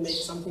studio and make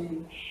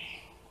something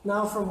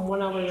now from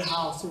 1 hour and a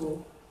half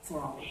to 4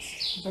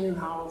 hours, depending on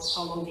how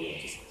long you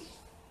want to spend.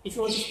 If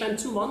you want to spend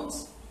 2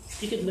 months,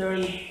 you could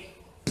learn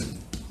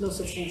lots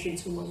of things in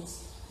 2 months.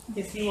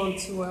 If you want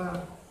to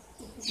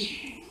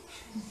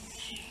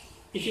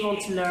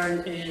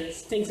learn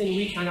things in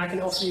weekend, I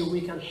can offer you a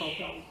weekend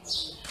program.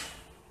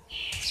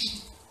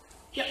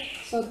 Yeah,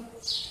 so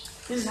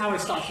this is how I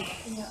started.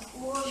 Yeah.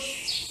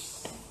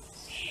 Was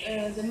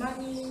the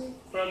money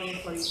problem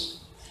for you?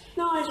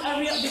 No,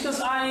 because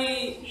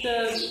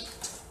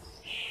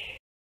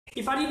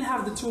if I didn't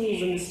have the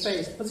tools and the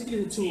space,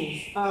 particularly the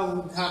tools, I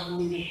would have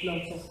needed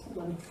lots of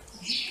money.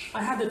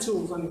 I had the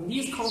tools. I mean,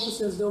 these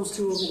conferences, those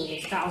tools, those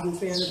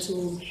 1,300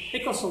 tools, they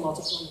cost a lot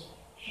of money.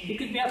 You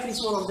could be at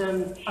least one of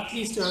them, at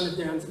least 200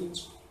 dirhams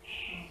each.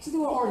 So they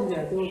were already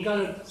there. They were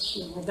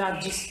my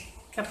dad just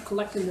kept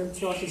collecting them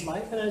throughout his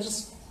life, and I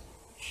just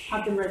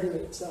had them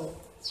ready-made. So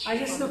I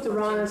just looked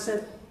around and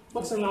said,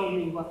 what's around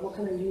me? What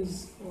can I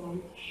use?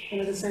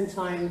 And at the same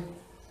time,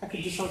 I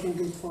could do something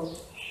good for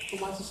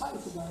my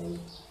society by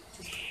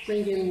just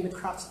bringing the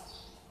crafts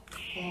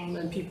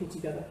and people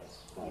together.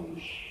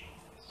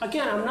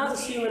 Again, I'm not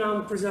assuming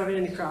I'm preserving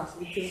any crafts,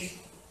 because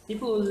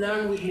people who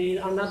learn with me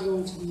are not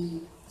going to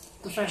be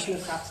professional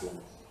craftsmen.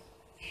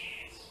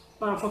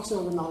 But I'm focusing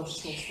on the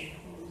knowledge transfer.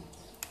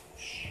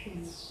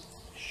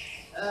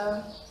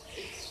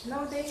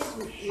 Nowadays,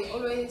 we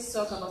always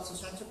talk about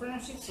social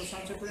entrepreneurship. Social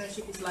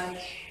entrepreneurship is like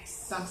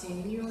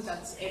something new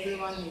that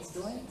everyone is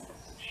doing,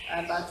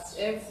 but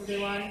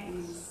everyone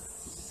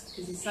is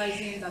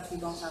criticizing that we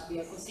don't have the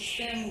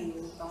ecosystem,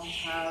 we don't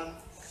have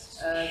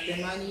the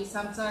money.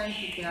 Sometimes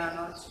people are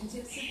not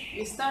interested.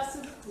 We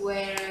started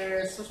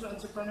where social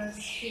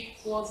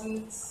entrepreneurship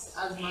wasn't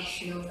as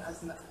much known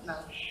as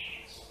now.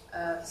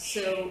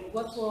 So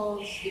what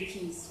was the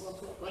keys?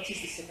 What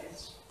is the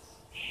secret?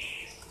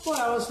 Well,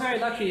 I was very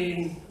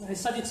lucky. I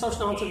studied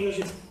social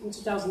entrepreneurship in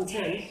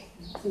 2010.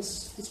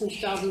 Between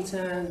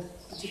 2010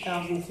 and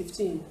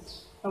 2015,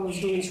 I was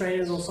doing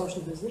trainings on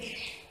social business.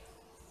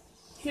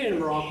 Here in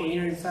Morocco,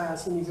 here in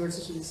Fez,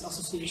 universities,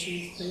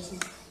 associations, places.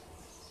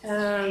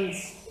 And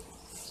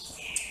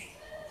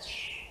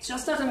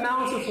just that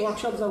amount of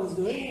workshops I was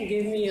doing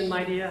gave me an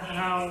idea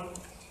how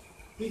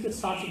we could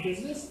start a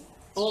business.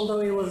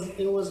 Although it was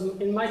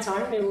in my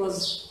time, it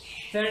was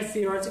very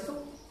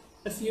theoretical.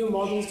 A few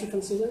models to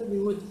consider. We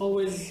would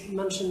always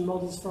mention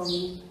models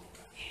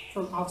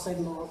from outside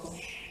Morocco,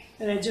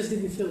 and it just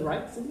didn't feel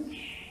right to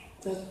me.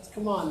 That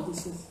come on,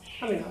 this is.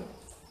 I mean,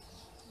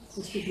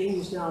 I'm speaking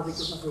English now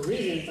because of a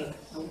reason, but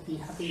I would be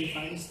happy if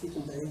I was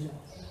speaking Darija.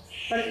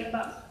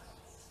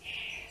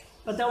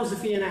 But that was the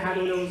feeling I had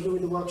when I was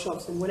doing the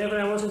workshops, and whenever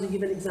I wanted to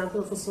give an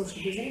example of a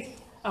social business,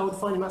 I would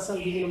find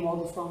myself giving a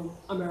model from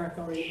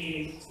America or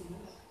England.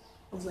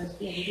 I was like,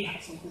 yeah, we do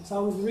have something. So I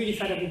was really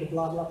fed up with the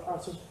blah blah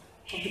parts of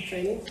the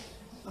training,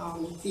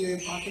 the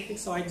theory part of it,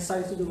 so I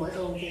decided to do my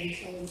own thing.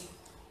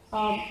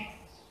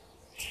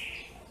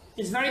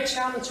 It's very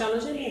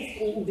challenging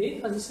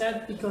indeed, as you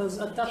said, because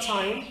at that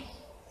time,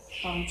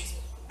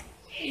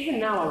 even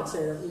now I would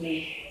say that,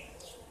 even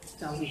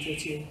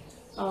 2013,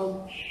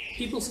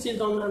 people still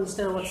don't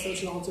understand what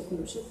social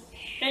entrepreneurship,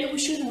 and we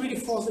shouldn't really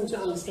force them to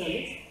understand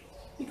it,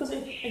 because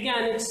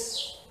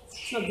it's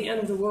not the end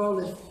of the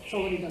world if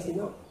somebody doesn't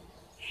know.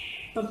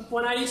 But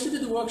when I used to do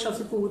the workshops,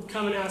 people would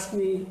come and ask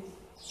me,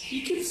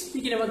 you keep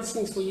speaking about these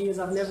things for years,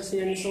 I've never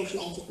seen any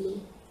social entrepreneur.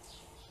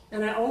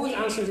 And I always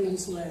answered in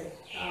this way.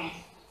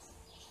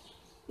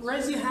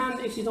 Raise your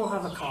hand if you don't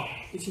have a car.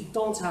 If you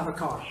don't have a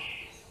car.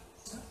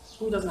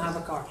 Who doesn't have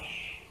a car?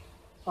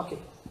 Okay.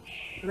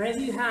 Raise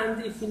your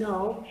hand if you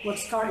know what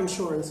car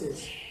insurance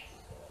is.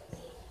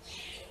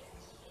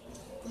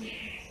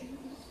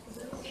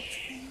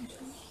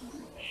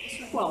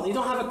 well, you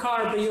don't have a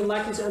car, but you're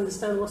likely to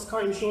understand what's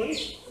car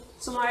insurance.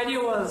 So my idea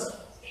was,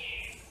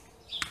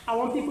 I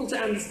want people to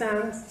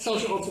understand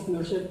social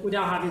entrepreneurship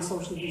without having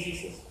social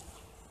businesses.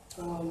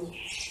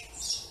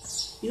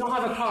 You don't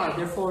have a car,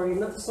 therefore you're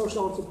not a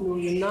social entrepreneur,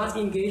 you're not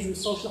engaged with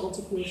social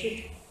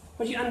entrepreneurship,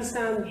 but you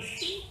understand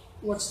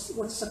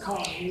what's a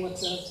car.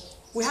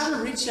 We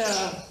haven't reached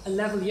a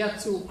level yet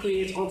to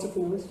create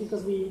entrepreneurs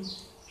because we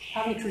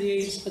haven't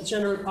created a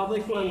general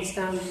public who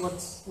understand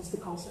what's the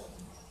concept.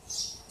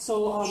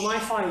 So my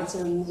fight,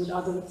 and with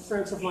other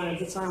friends of mine at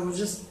the time, was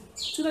just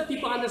to let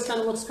people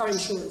understand what's car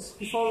insurance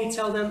before we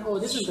tell them, oh,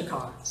 this is the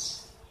car.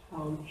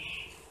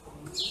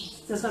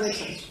 Does that make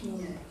sense?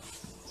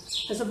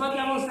 And so, but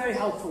that was very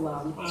helpful.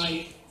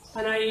 I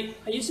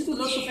used to do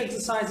lots of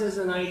exercises,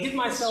 and I did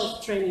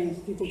myself training.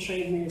 People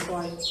trained me, so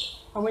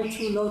I went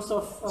through lots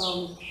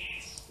of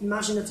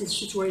imaginative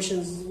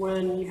situations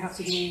when you have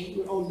to do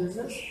your own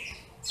business.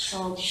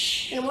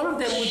 And one of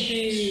them would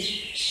be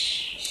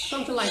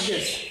something like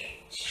this.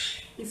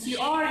 If you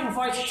are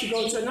invited to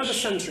go to another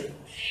century,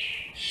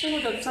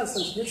 not the 10th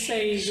century, let's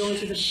say you go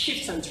to the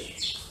 5th century,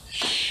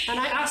 and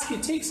I ask you,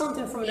 take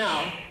something from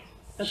now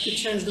that could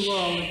change the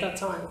world at that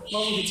time,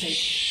 what would you take?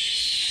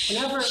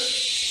 Whenever,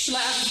 shall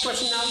I ask this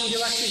question now, would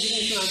you actually give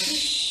me some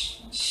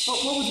answers?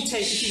 What would you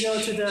take if you go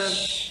to the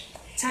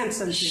 10th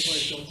century, for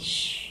example?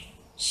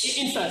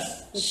 In Fez,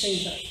 let's say in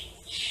Fez.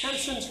 10th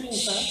century in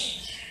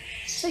Fez.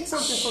 Take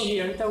something from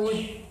here that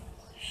would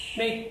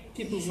make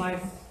people's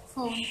life.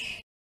 Phone.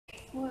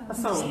 A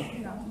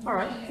phone. No. All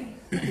right.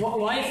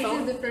 Why a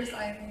phone? This is the first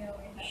idea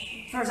we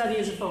had. First idea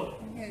is a phone.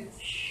 Yes.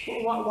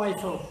 Why a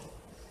phone?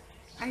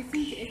 I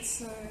think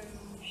it's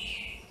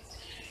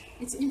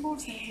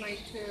important.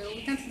 Like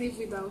we can't live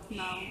without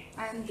now,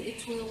 and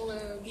it will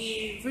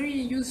be very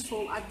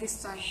useful at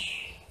this time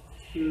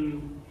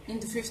in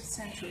the 5th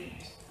century.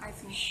 I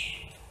think.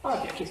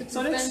 Okay. To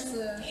So let's.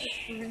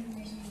 prevent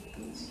me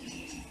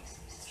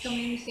to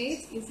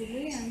communicate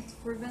easily and to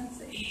prevent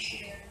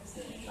if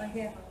there's a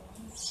guerra.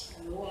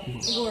 War,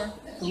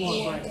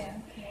 right. yeah.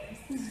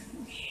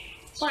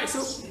 Right, so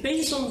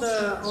based on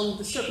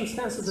the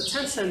circumstances of the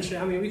 10th century,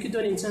 I mean, we could do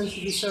an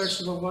intensive research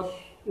about what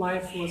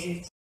life was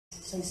in the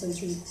 10th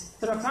century.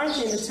 But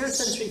apparently in the 10th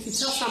century, if you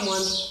tell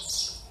someone,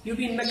 you've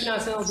been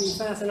mechanized and I'll be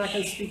fast and I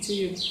can speak to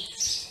you,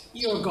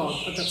 you're God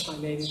at that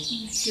time, maybe.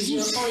 Because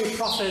you're a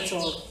prophet,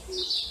 or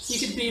you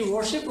could be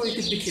worshipped or you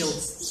could be killed.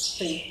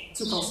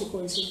 Two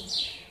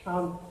consequences.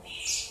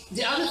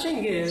 The other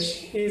thing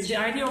is the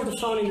idea of the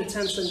phone in the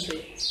 10th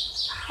century.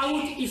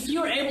 If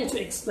you're able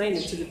to explain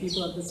it to the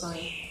people at the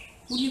time,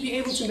 would you be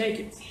able to make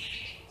it?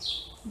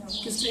 No.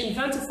 Because to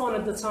invent a phone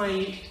at the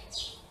time,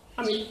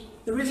 I mean,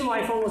 the reason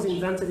why phone was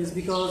invented is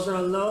because there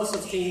are lots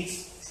of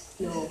things,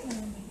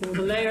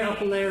 the layer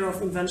upon layer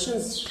of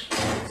inventions,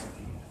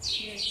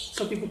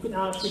 so people could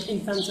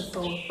invent a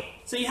phone.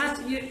 So you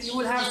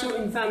would have to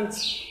invent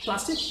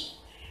plastic,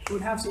 you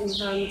would have to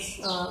invent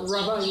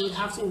rubber, you would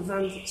have to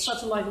invent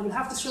satellite, you would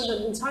have to send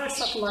an entire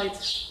satellite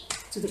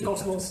to the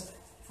cosmos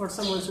for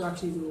someone to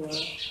actually do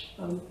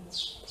and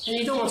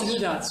you don't want to do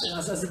that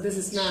as a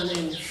businessman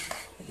and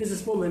a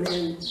businesswoman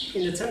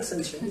in the 10th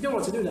century. You don't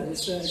want to do that.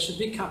 It's a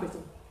big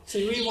capital. So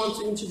you really want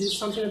to introduce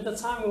something at that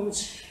time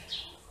which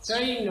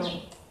very,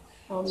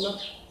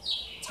 not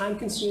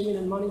time-consuming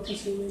and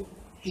money-consuming,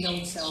 and that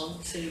would sell.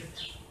 So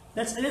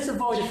let's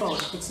avoid the phone.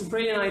 It's a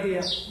brilliant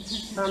idea.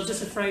 I'm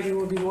just afraid it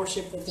will be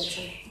worshipped at that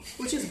time,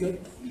 which is good.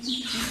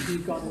 Be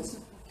goddess.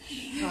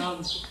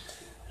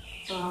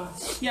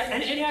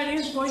 Any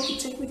ideas going to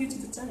take with you to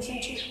the 10th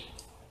century?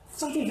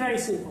 Something very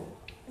simple.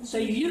 So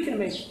you can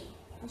make it.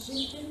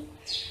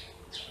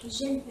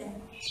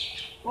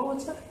 What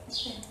was that?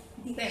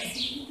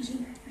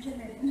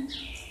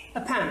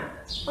 A pen.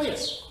 Oh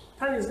yes.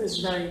 Pen is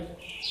very...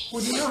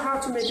 Would you know how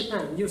to make a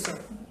pen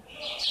yourself?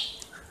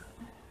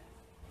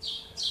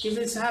 If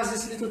it has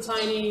this little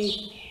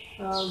tiny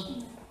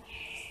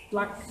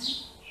black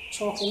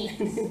chalk in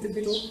the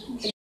middle,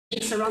 and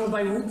it's surrounded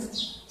by wood.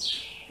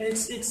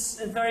 It's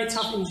a very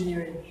tough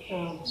engineering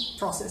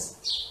process.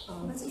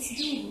 But it's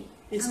doable.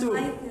 It's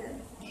doable.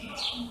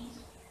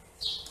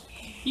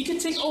 You could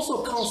take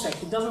also a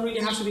concept. It doesn't really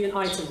have to be an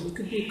item. It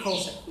could be a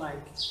concept, like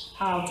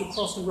how to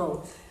cross the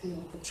road,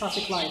 the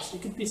traffic lights.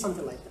 It could be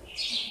something like that,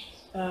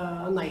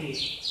 an idea.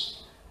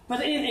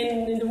 But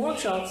in the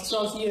workshops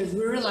throughout the years,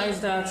 we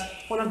realized that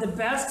one of the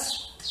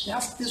best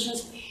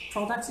business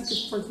products you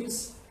could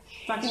produce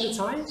back in the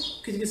time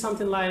could be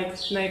something like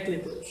nail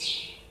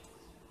clippers.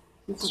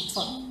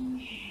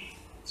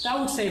 That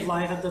would save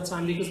life at that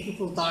time because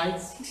people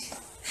died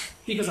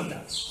because of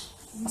that.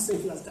 As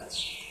simple as that.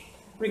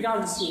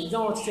 Regardless, you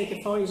don't want to take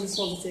a phone, you just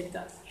want to take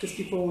that. Because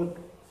people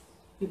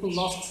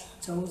lost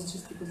toes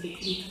just because they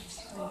couldn't.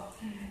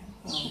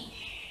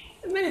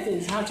 Many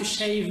things, how to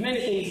shave, many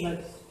things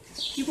like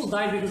people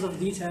died because of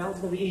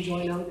details that we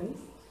enjoy nowadays.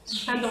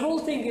 And the whole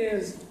thing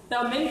is, there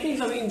are many things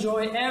that we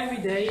enjoy every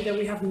day that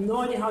we have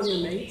no idea how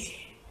they're made.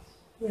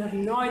 We have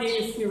no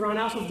idea if we run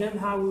out of them,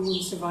 how we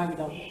will survive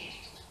without them,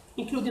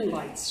 including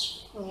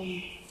lights.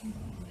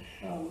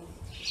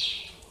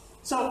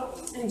 So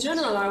in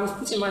general, I was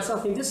putting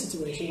myself in this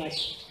situation, like,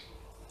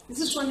 this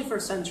is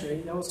 21st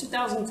century, that was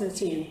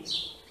 2013.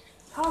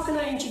 How can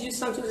I introduce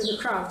something to the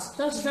crowd?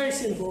 That's very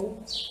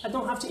simple. I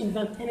don't have to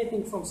invent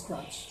anything from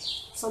scratch.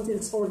 Something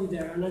that's already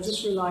there. And I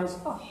just realized,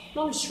 oh,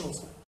 knowledge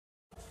transfer.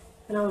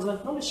 And I was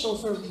like, knowledge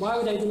transfer, why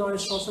would I do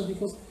knowledge transfer?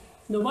 Because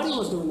nobody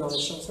was doing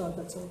knowledge transfer at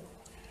that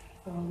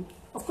time.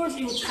 Of course,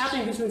 it was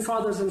happening between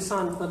fathers and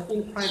sons, but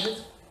in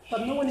private.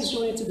 But no one is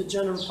doing it to the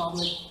general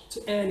public, to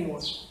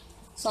anyone.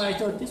 So I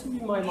thought this would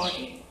be my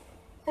market.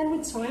 And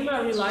with time, I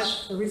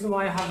realized the reason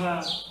why I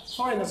have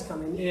foreigners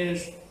coming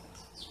is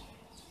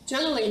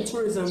generally in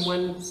tourism,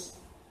 when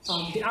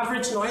the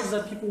average night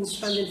that people would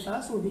spend in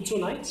Fez would be 2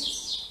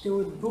 nights. They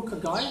would book a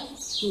guide,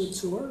 do a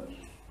tour,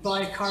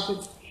 buy a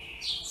carpet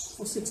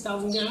for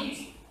 6,000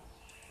 dirhams,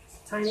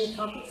 tiny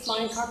carpet,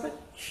 flying carpet,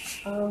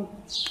 and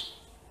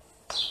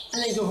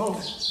then go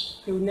home.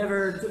 They would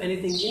never do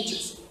anything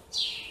interesting.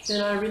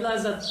 Then I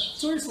realized that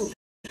tourists would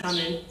come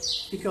in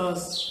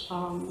because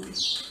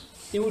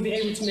they would be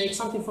able to make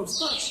something from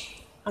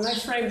scratch. And I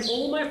framed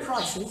all my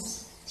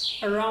prices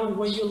around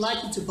what you're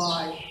likely to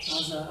buy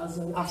as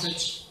an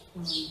average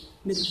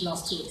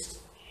middle-class tourist.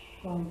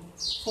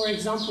 For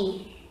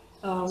example,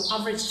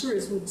 average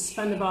tourist would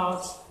spend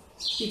about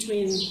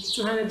between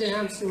 200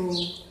 dirhams to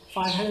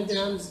 500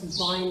 dirhams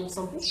buying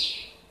something.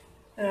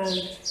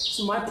 And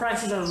so my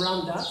prices are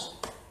around that.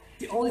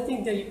 The only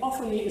thing that you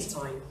offer me is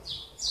time.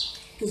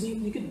 Because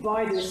you could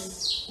buy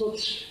this book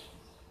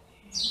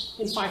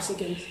in 5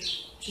 seconds.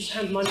 Just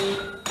hand money,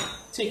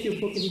 take your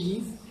book and you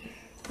leave.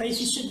 But if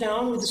you sit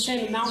down with the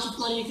same amount of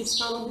money you could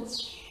spend on this,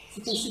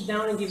 you can sit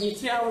down and give me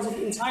 3 hours of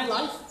your entire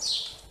life.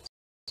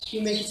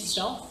 You make it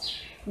yourself.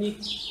 And you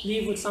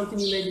leave with something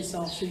you made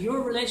yourself. So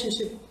your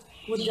relationship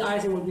with the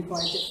item would be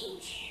quite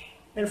different.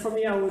 And for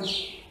me, I would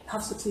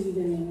have succeeded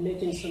in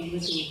making some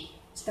little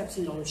steps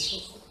in knowledge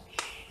transfer.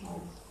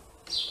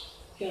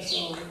 Yeah,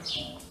 so,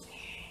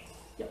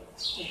 yeah,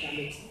 that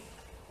makes sense.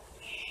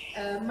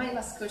 My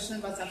last question,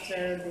 but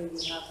after they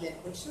will have their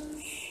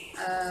questions,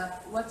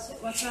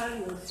 what are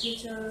your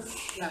future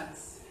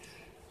plans?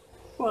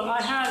 Well,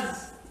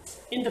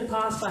 in the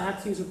past, I had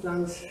future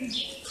plans,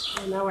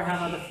 and now I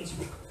have other future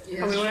plans.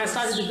 Yeah. I mean, when I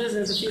started the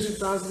business, the future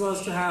plans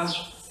was to have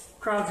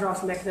crowd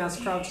draft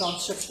mechanisms, crowd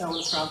draft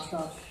shipstone, crowd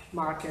draft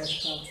market,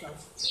 crowd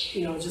draft,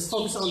 just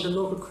focus on the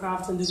local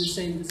craft and do the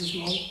same business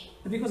model.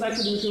 And because I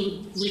could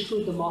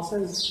recruit the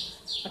masters,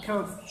 I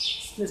can't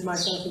split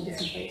myself in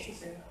different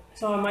places.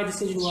 So my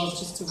decision was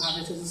just to have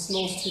it as a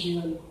small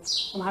studio, and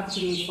I'm happy to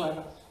do it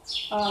forever.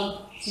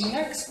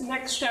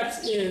 Next steps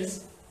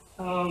is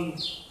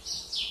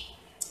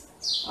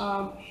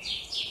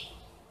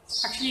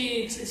actually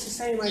it's the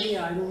same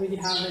idea. I don't really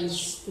have any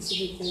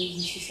specific things.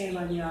 It's the same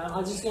idea.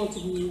 I just want to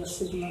be as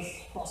simple as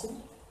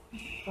possible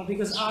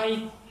because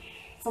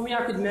for me,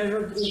 I could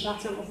measure the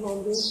impact of what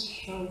I'm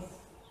doing.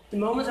 The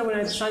moment when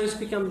I decided to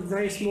become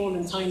very small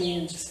and tiny,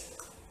 and just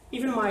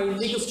even my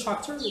legal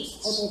structure,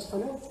 it's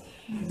entrepreneur,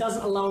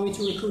 doesn't allow me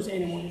to recruit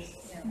anyone.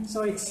 Yeah.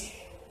 So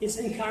it's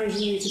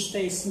encouraging me to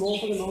stay small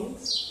for the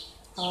moment,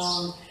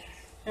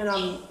 and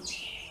I'm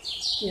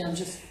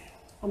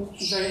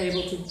very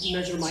able to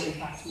measure my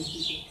impact with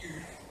people.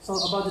 So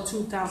about the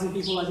 2,000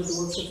 people I did the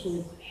workshop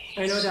with,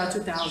 I know there are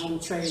 2,000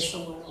 trays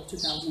somewhere or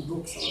 2,000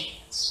 books,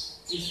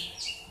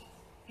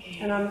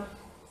 and I'm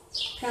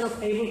kind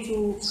of able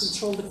to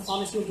control the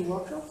quality of the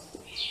workshop.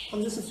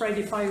 I'm just afraid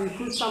if I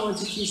recruit someone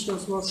to teach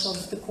those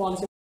workshops, the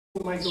quality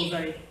might go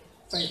very,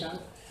 very bad.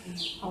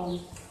 Or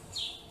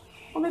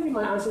maybe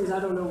my answer is I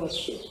don't know what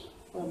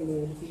I'll be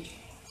doing in the future.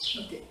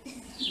 Okay.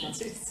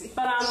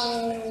 But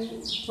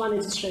I'm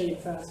planning to stay in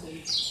Fez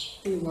and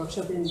do a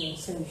workshop in the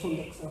same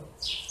funduk. So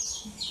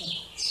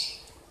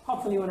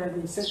hopefully when I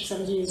be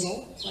 70 years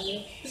old,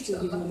 I'll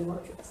still be doing the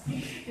workshops.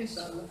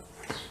 Inshallah.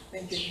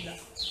 Thank you.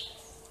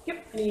 Yep.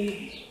 Any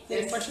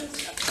questions?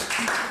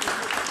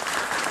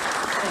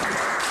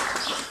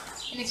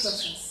 Any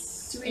questions?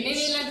 In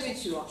any language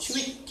you want. Should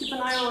we keep an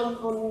eye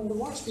on the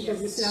watch because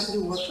we still have to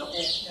do workshop?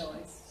 Yeah, no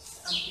worries.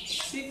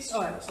 6.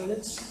 All right. So we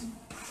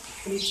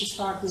need to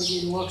start maybe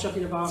the workshop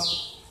in about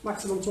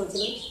maximum 20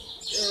 minutes.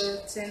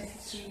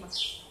 10-15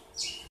 minutes.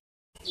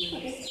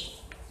 Okay.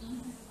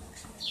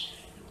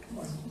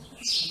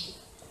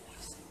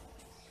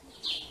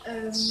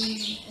 انت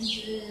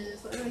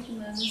سؤالك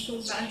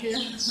مسؤول بعد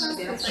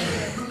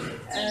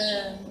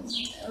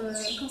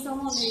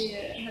concernant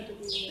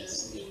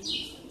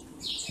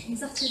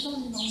les artisans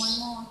اللي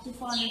normalement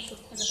كيفوا عم نشوف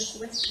هذا باش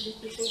واحد اللي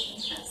يشوف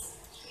الناس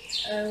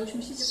واش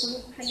ماشي تقولوا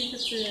بحال يقدر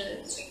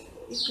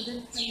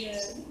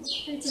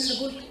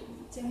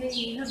بحال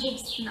يهربوا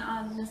بالصناعه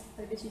الناس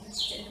باش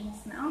يتعلموا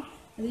الصناعه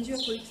هذا يجيو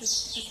يقول لك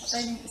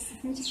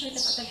فهمتي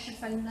كيفاش تعطي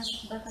الحرفه للناس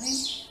الاخرين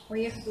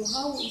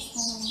وياخذوها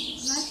ويسموا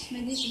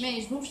ما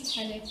يعجبهمش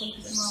الحال يكون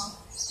زعما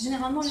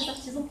جينيرالمون لي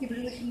زارتيزون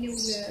كيبغيو يخليو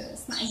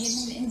الصناعه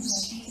ديالهم لعندهم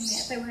فهمتي ما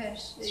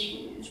يعطيوهاش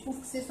جو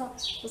بونس سي سا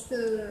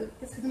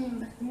باسكو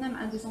خدمنا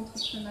مع دي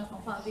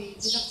زونتربرونور دي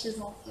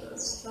زارتيزون في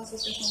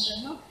لاسوسياسيون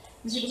ديالنا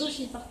ما يبغوش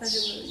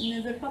يبارطاجيو ils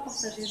ne veulent pas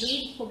partager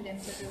c'est le problème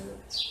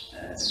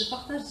c'est le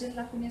partage ديال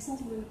la connaissance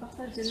ou le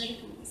partage ديال هذيك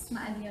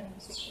الصنعه ديالهم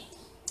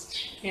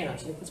كاين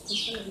عرفتي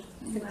كتقول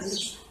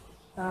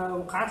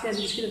وقعت لي هذه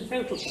المشكله في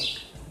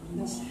 2013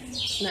 الناس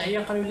الصناعيه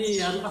قالوا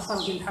لي هذا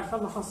الاثر ديال الحرفه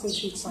ما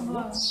خاصوش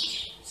يتصاوب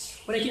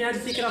ولكن هذه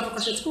الفكره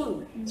فوقاش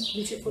تكون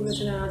اللي تيكون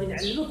مثلا غادي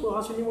نعلمك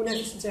وغتولي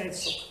منافس نتاعي في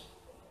السوق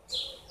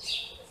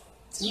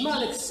تما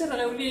داك السر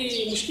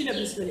غيولي مشكله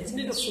بالنسبه لي حتى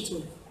الا وصلت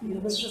له الا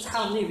بغيت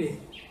تحاربني به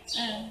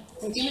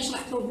ولكن اش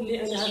شرحت له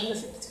باللي انا هاد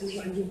الناس اللي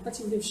كيتعلموا عندي بقات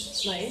يوليو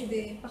صناعيين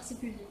دي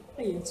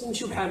بارتيكولي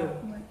تيمشيو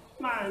بحالهم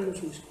ما عندوش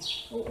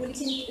مشكل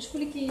ولكن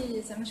شكون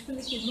اللي زعما شكون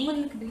اللي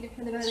كيضمن لك باللي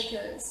بحال دابا هذاك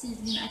السيد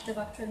اللي معك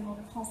دابا اكطوالمون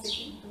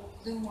الفرونسي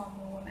دو موا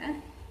هو معاه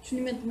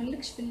شنو ما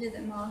يضمنلكش باللي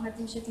زعما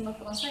هادي مشيت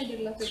لفرنسا يدير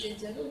لاتولي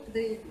ديالو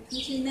يقدر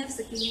فهمتي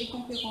ينافسك يولي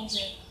كونكورون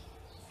ديالو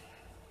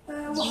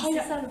واخا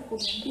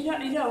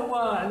الا هو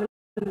عمل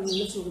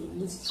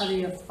نفس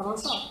القضيه في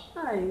فرنسا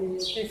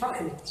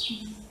كيفرح لي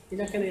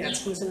الا كان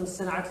يعتق مثلا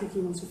الصناعات اللي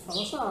كيموتوا في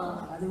فرنسا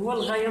هذا هو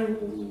الغايه من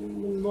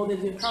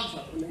الموديل ديال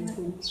كارجر انه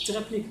يكون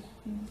تغابليك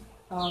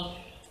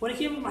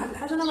ولكن واحد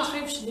الحاجه انا ما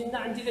خايفش لان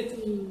عندي داك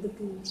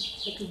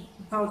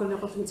الباودر اللي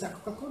قلت نتاع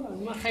كوكاكولا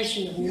ما خايفش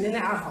لان انا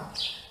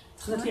عارفه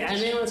دخلت لي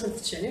عامين وانا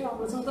تنفتش عليها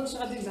ما تنظنش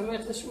غادي زعما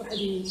يقدر شي واحد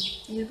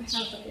يربح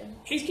الطريقه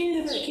حيت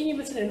كاين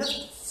مثلا هنا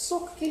في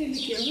السوق كاين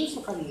اللي كيعملوا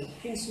سوقانيه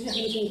كاين السياح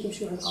مثلا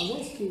كيمشيو عند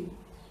الاجونس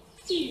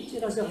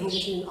كيريزيرفو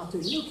مثلا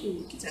اتولي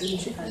وكيتعلموا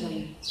شي حاجه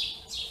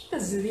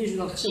الزريج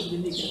ولا الخشب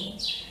اللي كان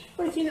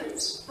ولكن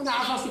انا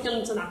عارف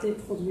راسي كنعطي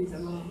برودوي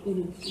زعما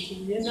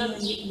لان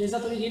لي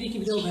زاتولي ديالي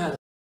كيبداو بهذا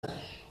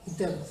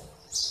قدام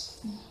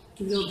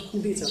كيبداو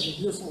بالكمبيوتر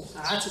بالبلوسون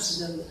عاد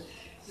تبدا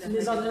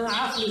لي زاتولي انا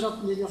عارف لي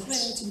زاتولي اللي اخرين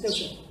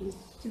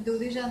تبداو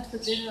ديجا ندخل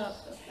ديجا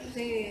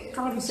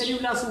قرب يسالي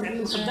ولا اصلا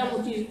معلم خدام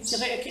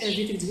وكيغير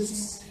كيانفيتيك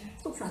تجلس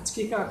شوف واحد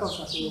التكيكه هكا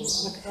وصافي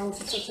راك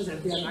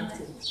تتعب بها معاك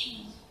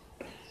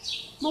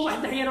ما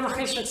واحد الحين انا ما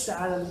خايفش هاد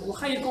الساعه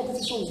واخا هي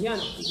الكومبيتيسيون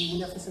مزيانه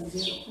المنافسه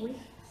مزيانه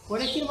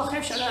ولكن ما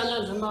خايفش على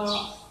انا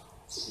زعما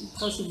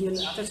البرانسيب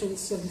ديال عطيته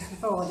للسير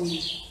بالحرفه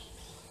وغادي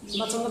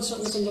ما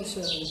تنظرش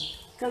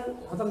كان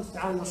هضرت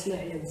مع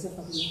المصنعيه بزاف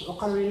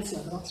وقالوا لي نفس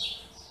الهضره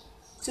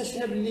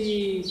اكتشفنا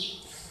باللي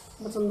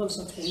ما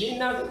تنظرش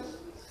لان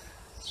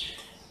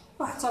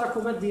واحد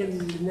التراكمات ديال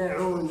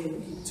الماعون ديال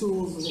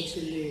التوز وداكشي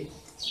اللي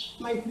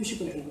ما يمكنش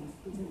يكون عندنا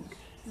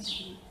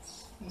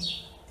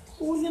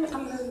واللي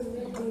نقل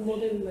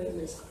الموديل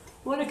لا يسخر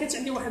وانا كانت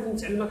عندي واحد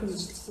المتعلمه كنت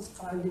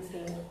تقرا عندي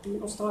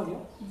في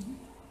استراليا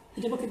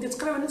دابا كدير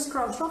تقريبا نفس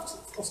كراود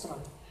شافت في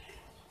استراليا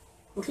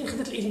ولكن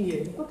خدات الاذن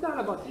ديالي قلت لها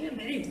على بالي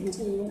بعيد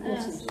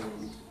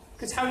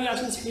كتحاول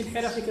عشان تحيد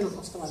الحرف اللي كانوا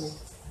في استراليا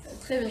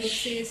تري بيان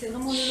سي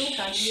فريمون لو لوكال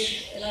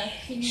راه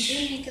كاين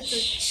اللي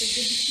كتدير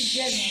داكشي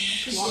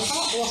ديالهم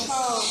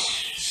واخا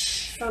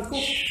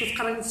كنكون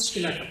تقرا نفس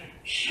الشكل هكا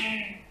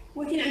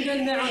ولكن عندها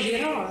الماعون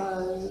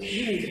ديالها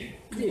ليميتي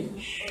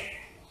قديم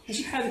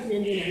ماشي بحال اللي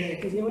عندنا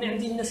هنايا كنت وانا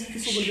عندي الناس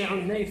كيصوبوا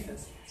الماعون هنايا في فاس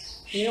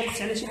يعني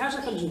وقفت على شي حاجه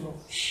كنجيبهم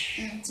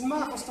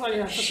تما في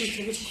استراليا فاش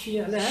تبغي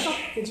تخفي على هذا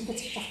كتجي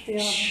كتفتح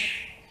الطياره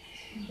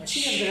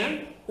 20 درهم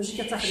باش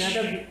كتاخذ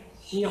هذا ب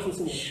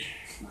 150 درهم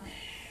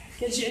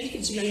كتجي عندي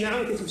كتجمع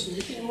الماعون كتمشي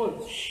لكن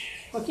المهم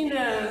ولكن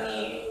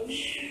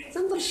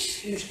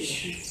تنظرش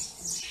المشكله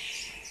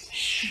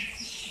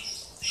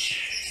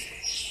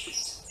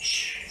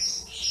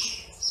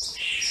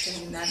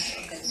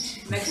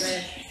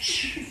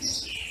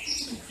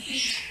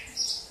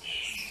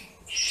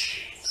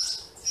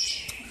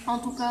En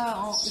tout cas,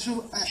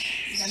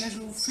 je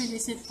vous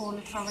félicite pour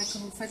le travail que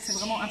vous faites, c'est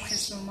vraiment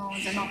impressionnant.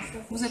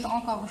 Vous êtes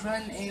encore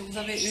jeune et vous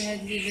avez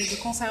eu l'idée de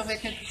conserver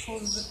quelque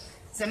chose.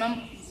 C'est même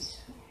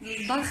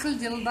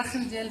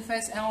le ديال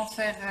Fez et en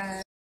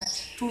faire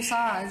tout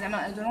ça,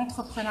 de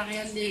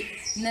l'entrepreneuriat, les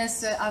NES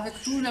avec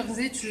tous leurs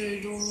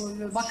études,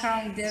 le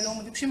background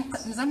ديالهم داكشي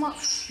زعما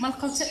ما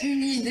لقاو حتى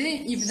اون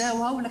ايدي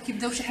يبداوها ولا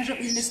كيبداو شي حاجه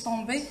ils laissent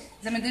tomber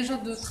زعما déjà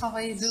de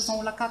travailler 2 ans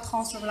ou 4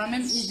 ans sur la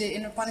même idée et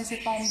ne pas laisser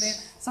tomber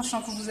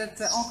sachant que vous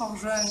êtes encore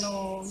jeune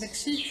ou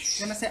داكشي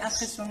زعما c'est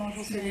impressionnant, je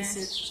vous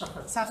félicite.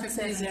 Ça fait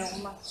plaisir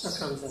والله.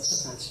 شكرا.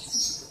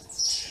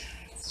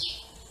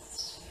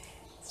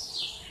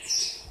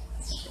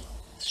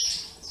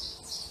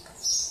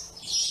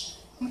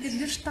 ما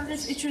كديرش طريق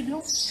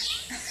étudiant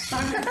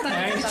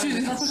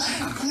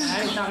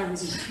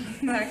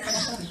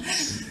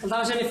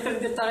لدرجه اللي فكرت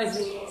ندير طريق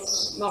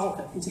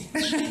ماروكان فهمتي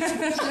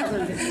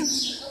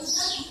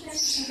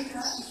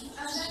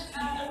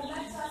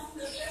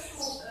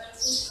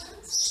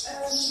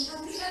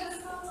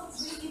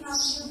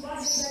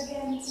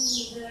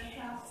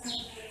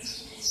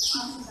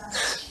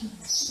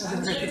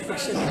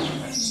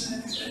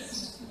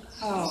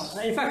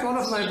in fact, one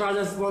of my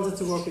brothers wanted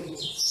to work with me,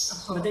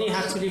 but then he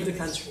had to leave the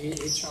country.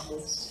 He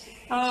traveled.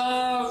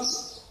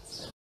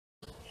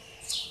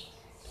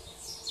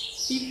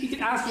 He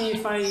could ask me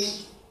if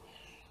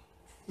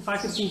I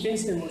could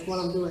convince them with what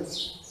I'm doing,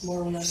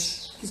 more or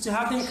less. Because to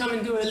have them come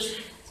and do it,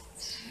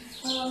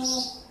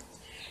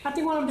 I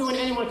think what I'm doing,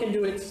 anyone can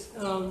do it.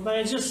 But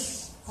I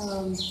just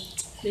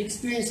the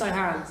experience I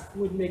had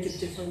would make it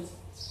different,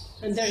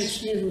 and their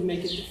experience would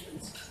make it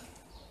different.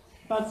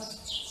 But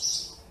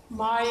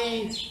my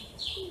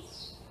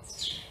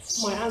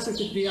answer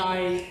could be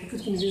I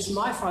could convince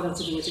my father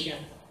to do it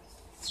again,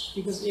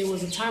 because it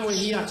was a time when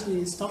he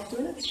actually stopped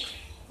doing it.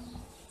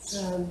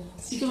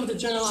 Because of the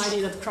general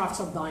idea that crafts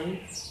are dying,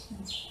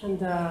 and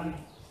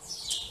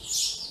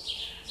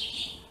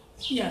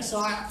so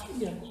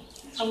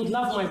I would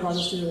love my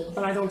brothers to do it,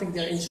 but I don't think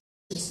they're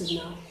interested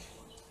now.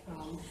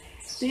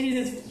 They did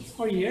it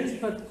for years,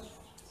 but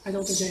I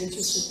don't think they're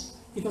interested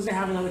because they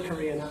have another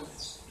career now,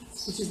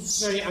 which is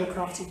very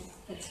uncrafty.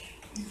 But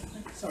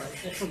sorry,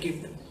 I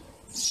forgive them.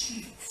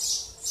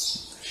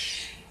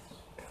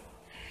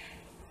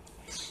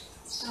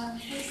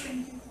 First,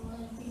 thank you for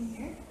being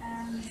here.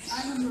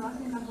 I'm a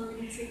Moroccan and I've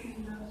already taken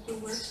the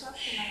workshop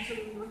and I'm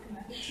totally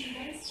recommended to you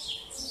guys.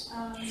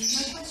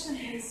 My question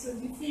is, so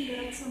do you think that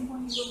at some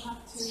point you will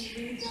have to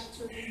readapt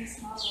your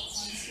business model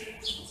once your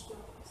business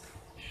grows?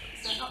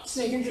 Is that not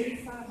really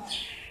far about?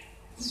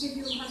 Do you think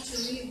you will have to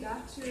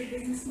readapt your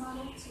business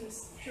model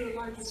to a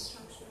larger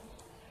structure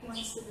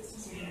once the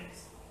business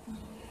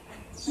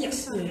grows? Yes.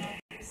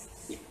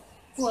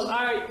 Well,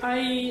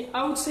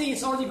 I would say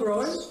it's already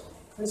growing,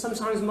 and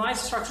sometimes my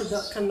structure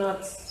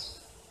cannot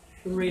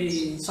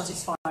really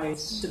satisfy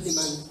the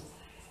demand.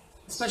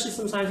 Especially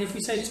sometimes if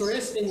we say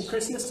tourists in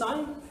Christmas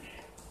time,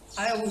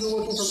 I will be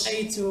working from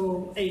 8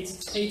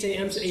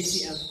 a.m. to 8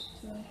 p.m.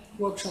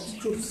 Workshops,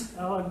 groups.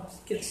 I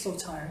get so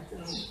tired.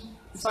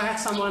 If I had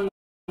someone,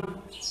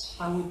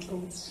 I would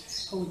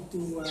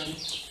do.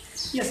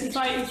 Yes, if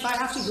I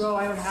have to grow,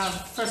 I would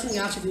have. First thing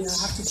I have to do,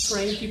 I have to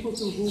train people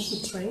to who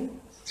could train,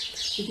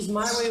 because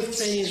my way of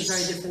training is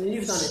very different, and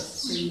you've done it,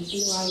 so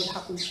you know how it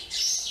happens.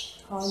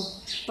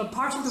 But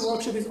part of the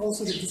workshop is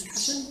also the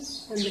discussion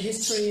and the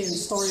history and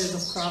stories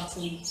of crafts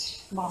and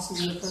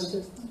masters and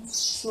apprentices.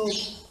 So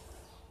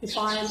if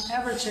I am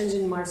ever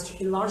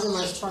enlarging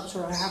my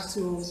structure, I have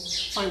to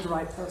find the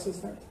right person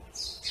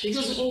first.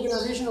 Because the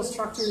organizational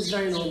structure is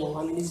very normal.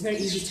 I mean, it's very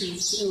easy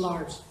to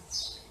enlarge.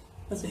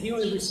 But the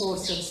human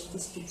resource,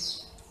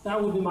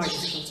 that would be my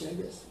difficulty, I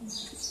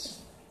guess.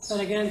 But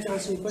again, to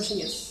answer your question,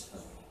 yes.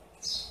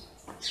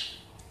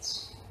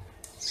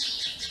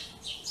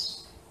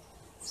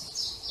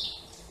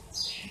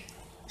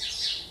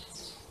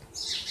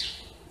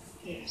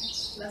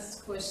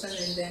 Last question,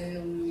 and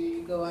then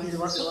we go on to the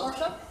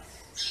workshop.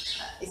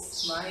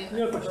 It's mine,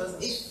 because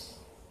if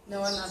no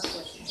one has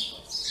questions,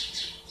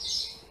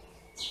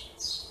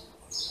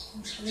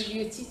 will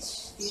you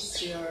teach this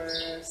to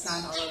your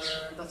son or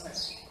daughter?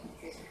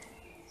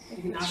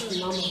 You can ask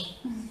your mama.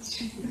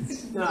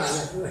 No,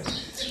 we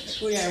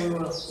will. Yeah, I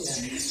will.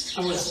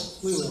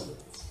 We will.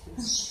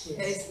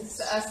 Yeah.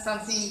 Is as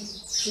something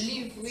to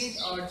live with,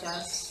 or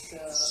just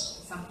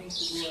something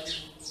to do and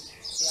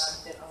they are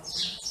their own?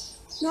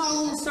 No,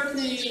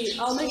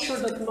 I'll make sure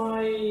that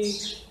my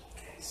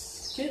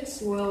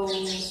kids will,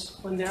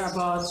 when they're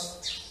about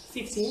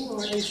 15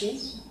 or 18,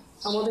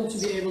 I want them to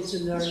be able to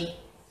learn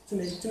to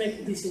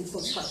make these things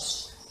from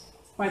scratch.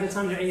 By the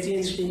time they're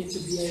 18, they need to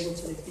be able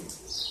to make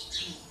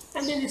things.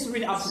 And then it's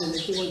really up to them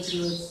if they want to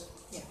do it.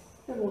 Yeah,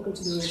 they're welcome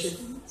to do it.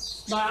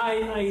 But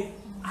I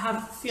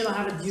feel I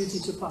have a duty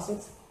to pass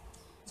it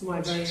to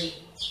my very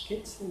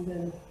kids, and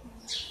then.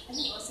 I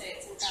think also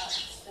it's about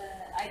the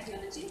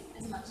ideology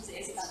as much as it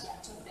is about the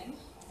actual thing.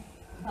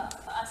 But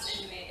for us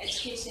anyway,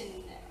 education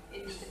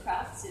in the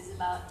crafts is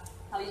about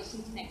how you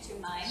can connect your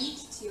mind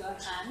to your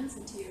hands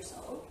and to your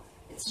soul.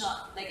 It's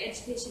not like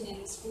education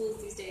in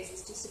schools these days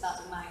is just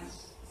about the mind.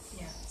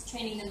 Yeah. It's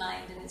training the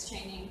mind, and it's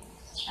training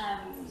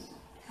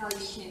how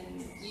you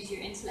can use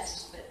your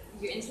intellect, but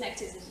your intellect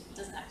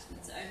doesn't act on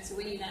its own. So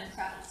when you learn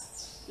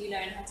crafts, you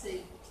learn how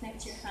to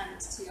connect your hand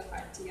to your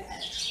heart, to your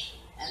head.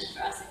 And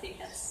for us, I think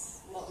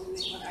that's what we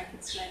would want our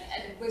kids to learn.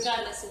 And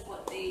regardless of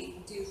what they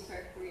do for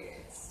a career,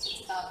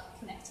 it's about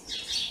connecting.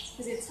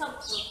 Because it's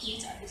helpful for you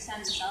to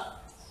understand yourself,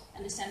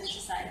 understand the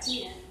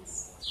society, and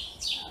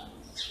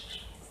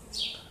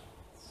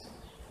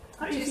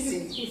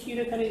if you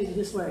look at it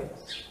this way,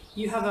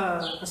 you have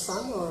a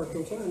son or a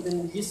daughter, and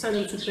then you send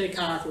them to play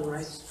karate,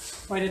 right?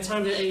 By the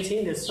time they're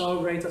 18, they're so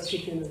great at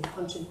kicking and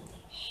punching.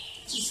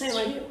 It's the same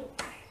idea.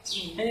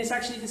 And it's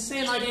actually the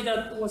same idea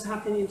that was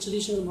happening in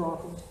traditional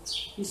Morocco.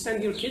 You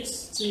send your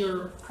kids to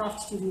your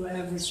craft studio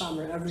every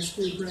summer, every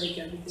school break,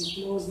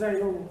 everything. It was very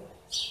normal.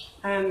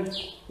 And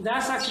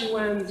that's actually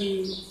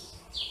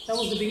that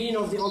was the beginning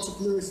of the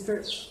entrepreneurial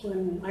spirit.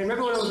 I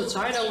remember when I was a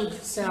child, I would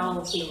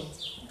sell,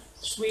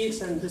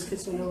 sweets and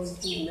biscuits when I was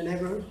in the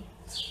neighborhood.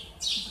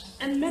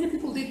 And many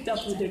people did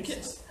that with their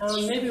kids.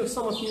 Maybe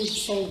some of you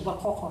sold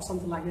bakok or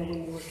something like that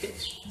when you were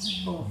kids.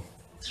 Or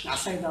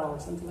asaida or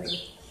something like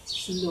that.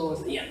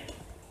 Yeah.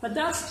 But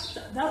that's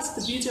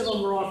the beauty of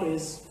Morocco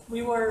is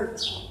we were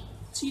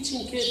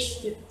teaching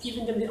kids,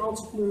 giving them the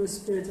entrepreneurial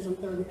spirit at an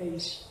early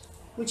age,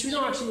 which you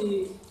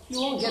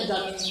won't get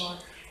that anymore.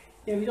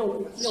 Yeah, we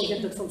don't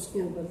get that from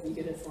school, but we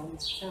get it from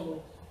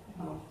family.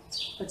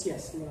 But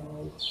yes, we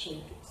are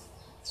showing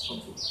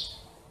kids.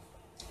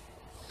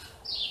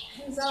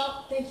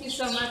 Hamza, thank you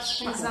so much.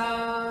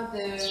 Hamza,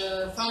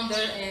 the founder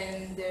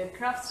and the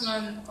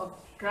craftsman of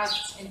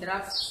crafts and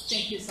drafts.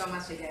 Thank you so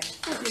much again.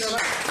 Thank you very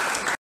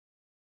much.